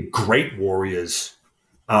great warriors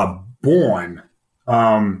are born.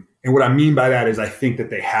 And what I mean by that is I think that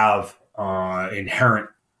they have inherent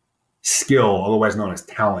skill, otherwise known as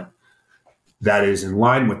talent, that is in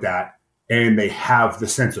line with that. And they have the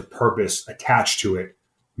sense of purpose attached to it,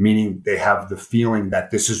 meaning they have the feeling that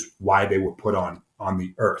this is why they were put on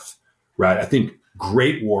the earth, right? I think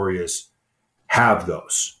great warriors have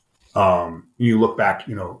those. You look back,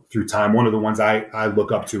 through time. One of the ones I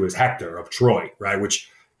look up to is Hector of Troy, right? Which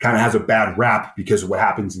kind of has a bad rap because of what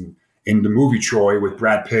happens in the movie Troy with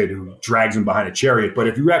Brad Pitt, who drags him behind a chariot. But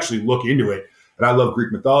if you actually look into it, and I love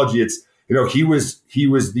Greek mythology, it's, he was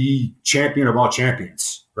the champion of all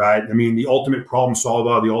champions, right? I mean, the ultimate problem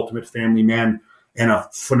solver, the ultimate family man, and a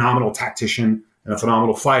phenomenal tactician and a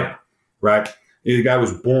phenomenal fighter, right? The guy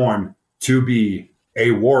was born to be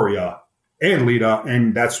a warrior and leader,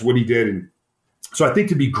 and that's what he did. And so I think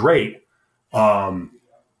to be great,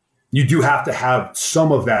 you do have to have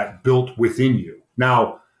some of that built within you.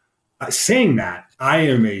 Now, saying that, I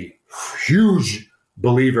am a huge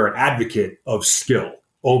believer and advocate of skill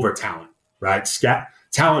over talent, right?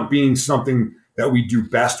 Talent being something that we do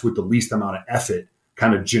best with the least amount of effort,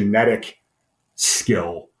 kind of genetic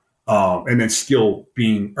skill, and then skill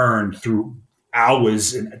being earned through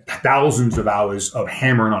hours and thousands of hours of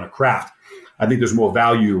hammering on a craft. I think there's more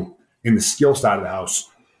value in the skill side of the house.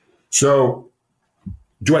 So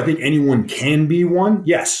do I think anyone can be one?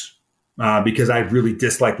 Yes, because I really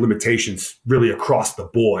dislike limitations really across the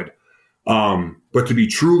board. But to be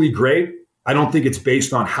truly great, I don't think it's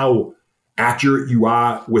based on how accurate you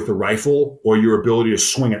are with a rifle or your ability to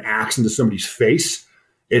swing an axe into somebody's face.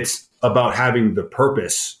 It's about having the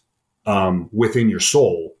purpose within your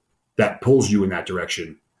soul that pulls you in that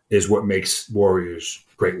direction is what makes warriors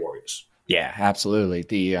great warriors. Yeah, absolutely.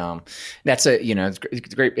 That's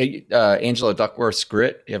it's great. Angela Duckworth's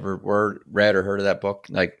Grit. You ever read or heard of that book?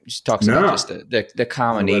 Like, she talks about just the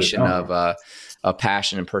combination of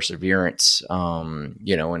passion and perseverance. When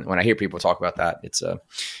I hear people talk about that, it's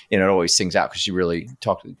it always sings out because she really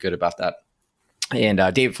talked good about that. And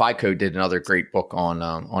David Fico did another great book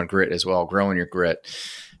on grit as well, Growing Your Grit.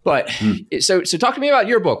 But so talk to me about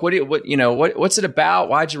your book. What's it about?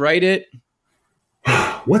 Why'd you write it?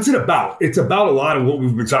 What's it about? It's about a lot of what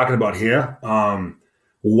we've been talking about here.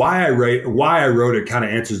 Why I wrote it kind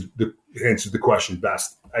of answers the question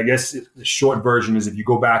best. I guess the short version is if you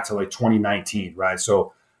go back to like 2019, right?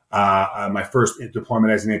 So my first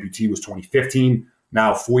deployment as an amputee was 2015.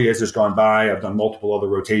 Now 4 years has gone by. I've done multiple other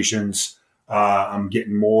rotations. I'm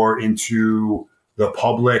getting more into the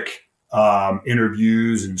public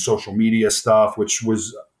interviews and social media stuff, which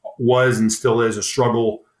was and still is a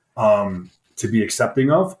struggle to be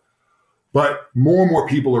accepting of. But more and more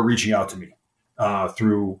people are reaching out to me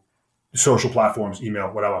through social platforms, email,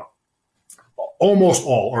 whatever. Almost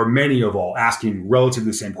all, or many of all, asking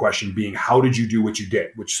relatively the same question, being, how did you do what you did?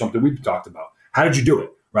 Which is something we've talked about. How did you do it?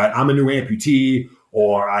 Right? I'm a new amputee,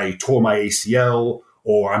 or I tore my ACL,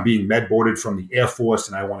 or I'm being med boarded from the Air Force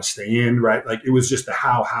and I want to stay in, right? Like it was just the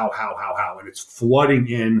how. And it's flooding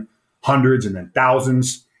in hundreds and then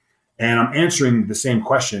thousands. And I'm answering the same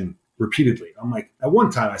question repeatedly. I'm like, at one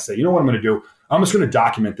time I said, you know what I'm going to do? I'm just going to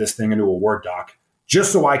document this thing into a Word doc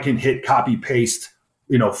just so I can hit copy, paste,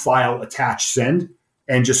 file, attach, send,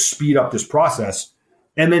 and just speed up this process.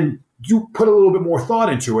 And then you put a little bit more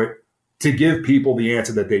thought into it to give people the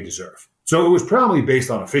answer that they deserve. So it was probably based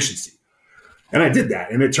on efficiency. And I did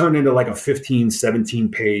that. And it turned into like a 15, 17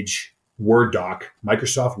 page Word doc,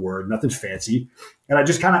 Microsoft Word, nothing fancy. And I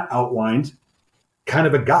just kind of outlined kind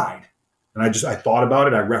of a guide. And I thought about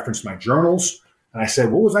it. I referenced my journals and I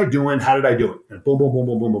said, what was I doing? How did I do it? And boom, boom, boom,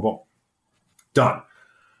 boom, boom, boom, boom. Done.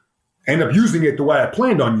 End up using it the way I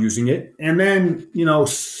planned on using it. And then,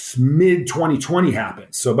 mid 2020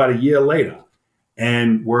 happened. So about a year later,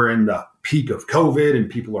 and we're in the peak of COVID and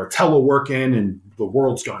people are teleworking and the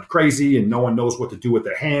world's gone crazy and no one knows what to do with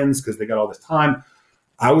their hands because they got all this time.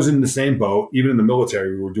 I was in the same boat. Even in the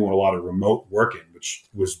military, we were doing a lot of remote working, which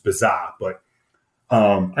was bizarre. But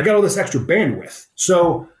I got all this extra bandwidth.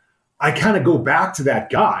 So I kind of go back to that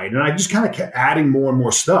guide and I just kind of kept adding more and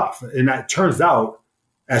more stuff. And that turns out,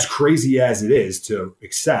 as crazy as it is to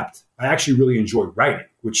accept, I actually really enjoy writing,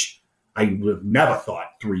 which I would have never thought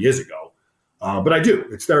 3 years ago. But I do.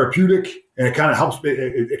 It's therapeutic and it kind of helps.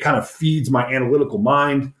 It kind of feeds my analytical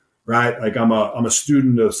mind, right? Like I'm a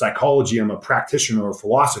student of psychology. I'm a practitioner of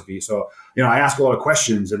philosophy. So, I ask a lot of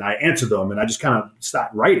questions and I answer them and I just kind of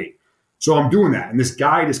start writing. So I'm doing that. And this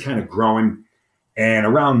guide is kind of growing. And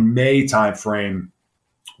around May timeframe,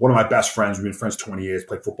 one of my best friends, we've been friends 20 years,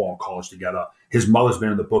 played football in college together. His mother's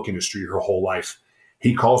been in the book industry her whole life.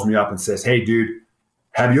 He calls me up and says, hey, dude,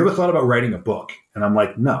 have you ever thought about writing a book? And I'm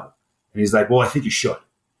like, no. And he's like, well, I think you should.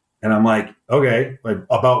 And I'm like, okay, like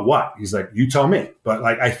about what? He's like, you tell me. But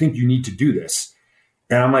like, I think you need to do this.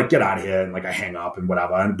 And I'm like, get out of here. And like, I hang up and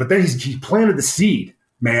whatever. But then he planted the seed,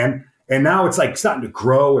 man. And now it's like starting to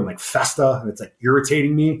grow and like fester and it's like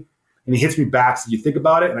irritating me. And he hits me back. So you think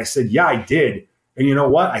about it? And I said, yeah, I did. And you know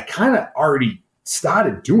what? I kind of already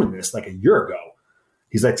started doing this like a year ago.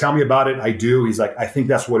 He's like, tell me about it. I do. He's like, I think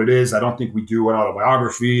that's what it is. I don't think we do an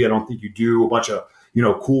autobiography. I don't think you do a bunch of,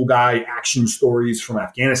 cool guy action stories from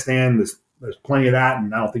Afghanistan. There's plenty of that.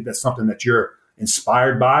 And I don't think that's something that you're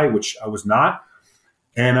inspired by, which I was not.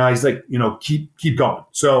 And he's like, keep going.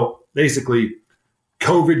 So basically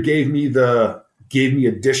COVID gave me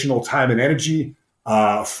additional time and energy.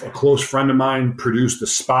 A close friend of mine produced a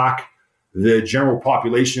SPOC. The general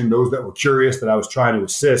population, those that were curious that I was trying to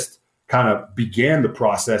assist, kind of began the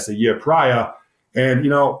process a year prior. And,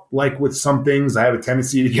 like with some things, I have a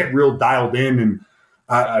tendency to get real dialed in. And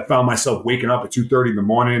I found myself waking up at 2:30 in the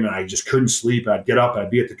morning and I just couldn't sleep. I'd get up, I'd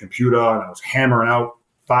be at the computer and I was hammering out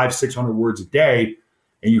 500-600 words a day.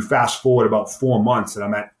 And you fast forward about 4 months and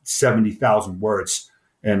I'm at 70,000 words.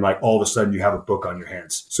 And like all of a sudden you have a book on your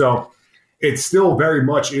hands. So it still very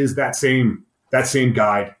much is that same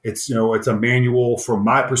guide. It's, it's a manual from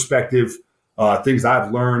my perspective, things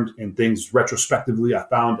I've learned and things retrospectively I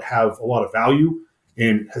found to have a lot of value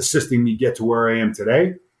in assisting me get to where I am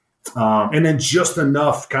today. And then just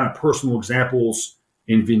enough kind of personal examples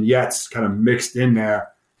in vignettes kind of mixed in there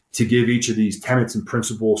to give each of these tenets and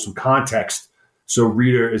principles some context. So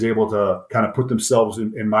reader is able to kind of put themselves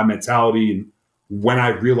in my mentality. And when I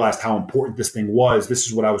realized how important this thing was, this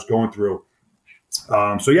is what I was going through.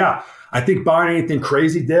 So yeah, I think barring anything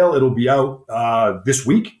crazy, Dale, it'll be out this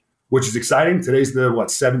week, which is exciting. Today's the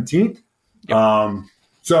 17th. Yep.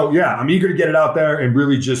 So yeah, I'm eager to get it out there and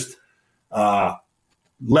really just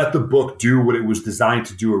let the book do what it was designed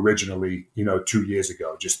to do originally, 2 years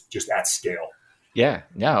ago, just at scale. Yeah,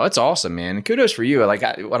 no, that's awesome, man. And kudos for you. Like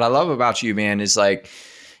what I love about you, man, is like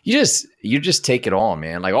you just take it on,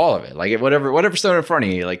 man. Like all of it, like whatever's thrown in front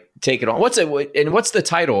of you, like take it on. What's the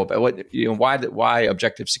title? Why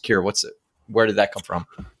Objective Secure? Where did that come from?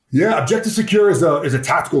 Yeah, Objective Secure is a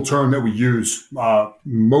tactical term that we use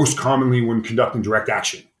most commonly when conducting direct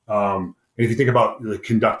action. And if you think about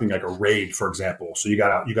conducting like a raid, for example, so you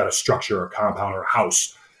got a structure, a compound, or a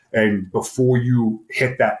house, and before you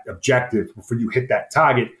hit that objective, before you hit that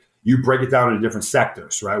target, you break it down into different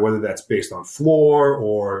sectors, right? Whether that's based on floor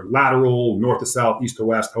or lateral, north to south, east to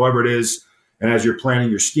west, however it is. And as you're planning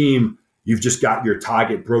your scheme, you've just got your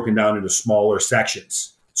target broken down into smaller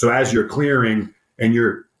sections. So as you're clearing and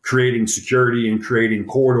you're creating security and creating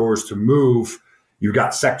corridors to move, you've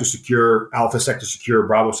got sector secure, alpha sector secure,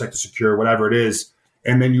 Bravo sector secure, whatever it is.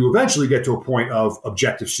 And then you eventually get to a point of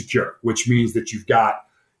objective secure, which means that you've got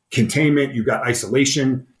containment, you've got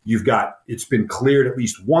isolation, it's been cleared at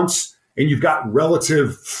least once, and you've got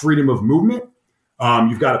relative freedom of movement.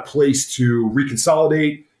 You've got a place to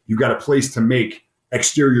reconsolidate. You've got a place to make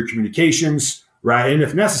exterior communications, right? And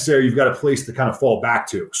if necessary, you've got a place to kind of fall back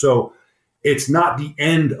to. So it's not the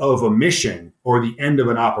end of a mission or the end of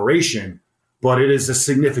an operation, but it is a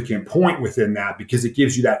significant point within that because it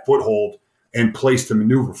gives you that foothold and place to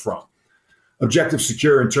maneuver from. Objective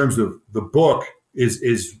Secure in terms of the book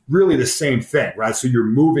is really the same thing, right? So you're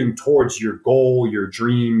moving towards your goal, your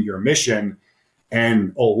dream, your mission,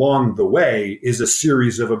 and along the way is a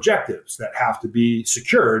series of objectives that have to be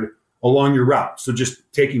secured along your route. So just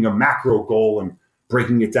taking a macro goal and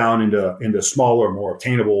breaking it down into smaller, more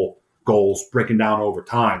obtainable goals, breaking down over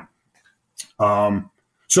time.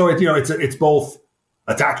 So it's both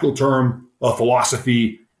a tactical term, a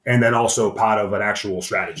philosophy, and then also part of an actual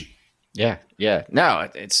strategy. Yeah. No,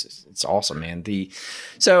 it's awesome, man. I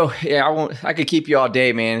could keep you all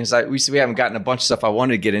day, man. We haven't gotten a bunch of stuff I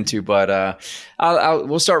wanted to get into, but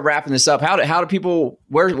we'll start wrapping this up. How do people?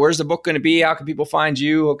 Where's the book going to be? How can people find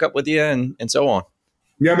you, hook up with you, and so on?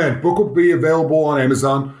 Yeah, man. Book will be available on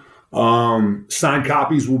Amazon. Signed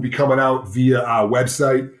copies will be coming out via our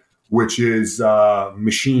website, which is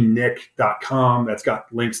machinenick.com. That's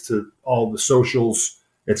got links to all the socials.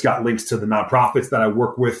 It's got links to the nonprofits that I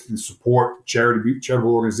work with and support,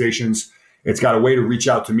 charitable organizations. It's got a way to reach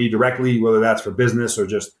out to me directly, whether that's for business or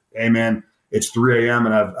just, hey, man, it's 3 a.m.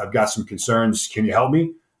 and I've got some concerns. Can you help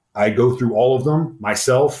me? I go through all of them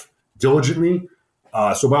myself diligently.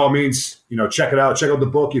 So by all means, check it out. Check out the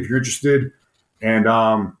book if you're interested. And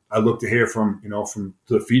I look to hear from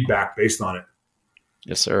the feedback based on it.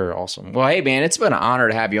 Yes, sir. Awesome. Well, hey, man, it's been an honor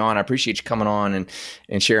to have you on. I appreciate you coming on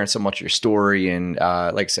and sharing so much of your story. And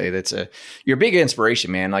like I say, you're a big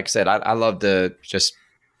inspiration, man. Like I said, I love just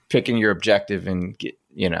picking your objective and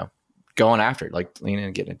going after it, like leaning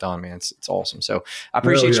and getting it done, man. It's awesome. So I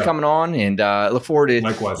appreciate you coming on, and look forward to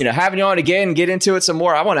having you on again, get into it some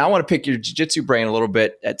more. I want to pick your jiu-jitsu brain a little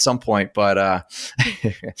bit at some point, but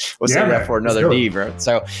we'll save that for another D, bro.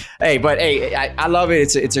 So I love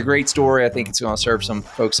it. It's a great story. I think it's going to serve some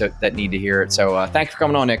folks that need to hear it. So thanks for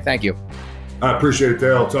coming on, Nick. Thank you. I appreciate it,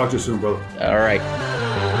 Dale. I'll talk to you soon, brother. All right.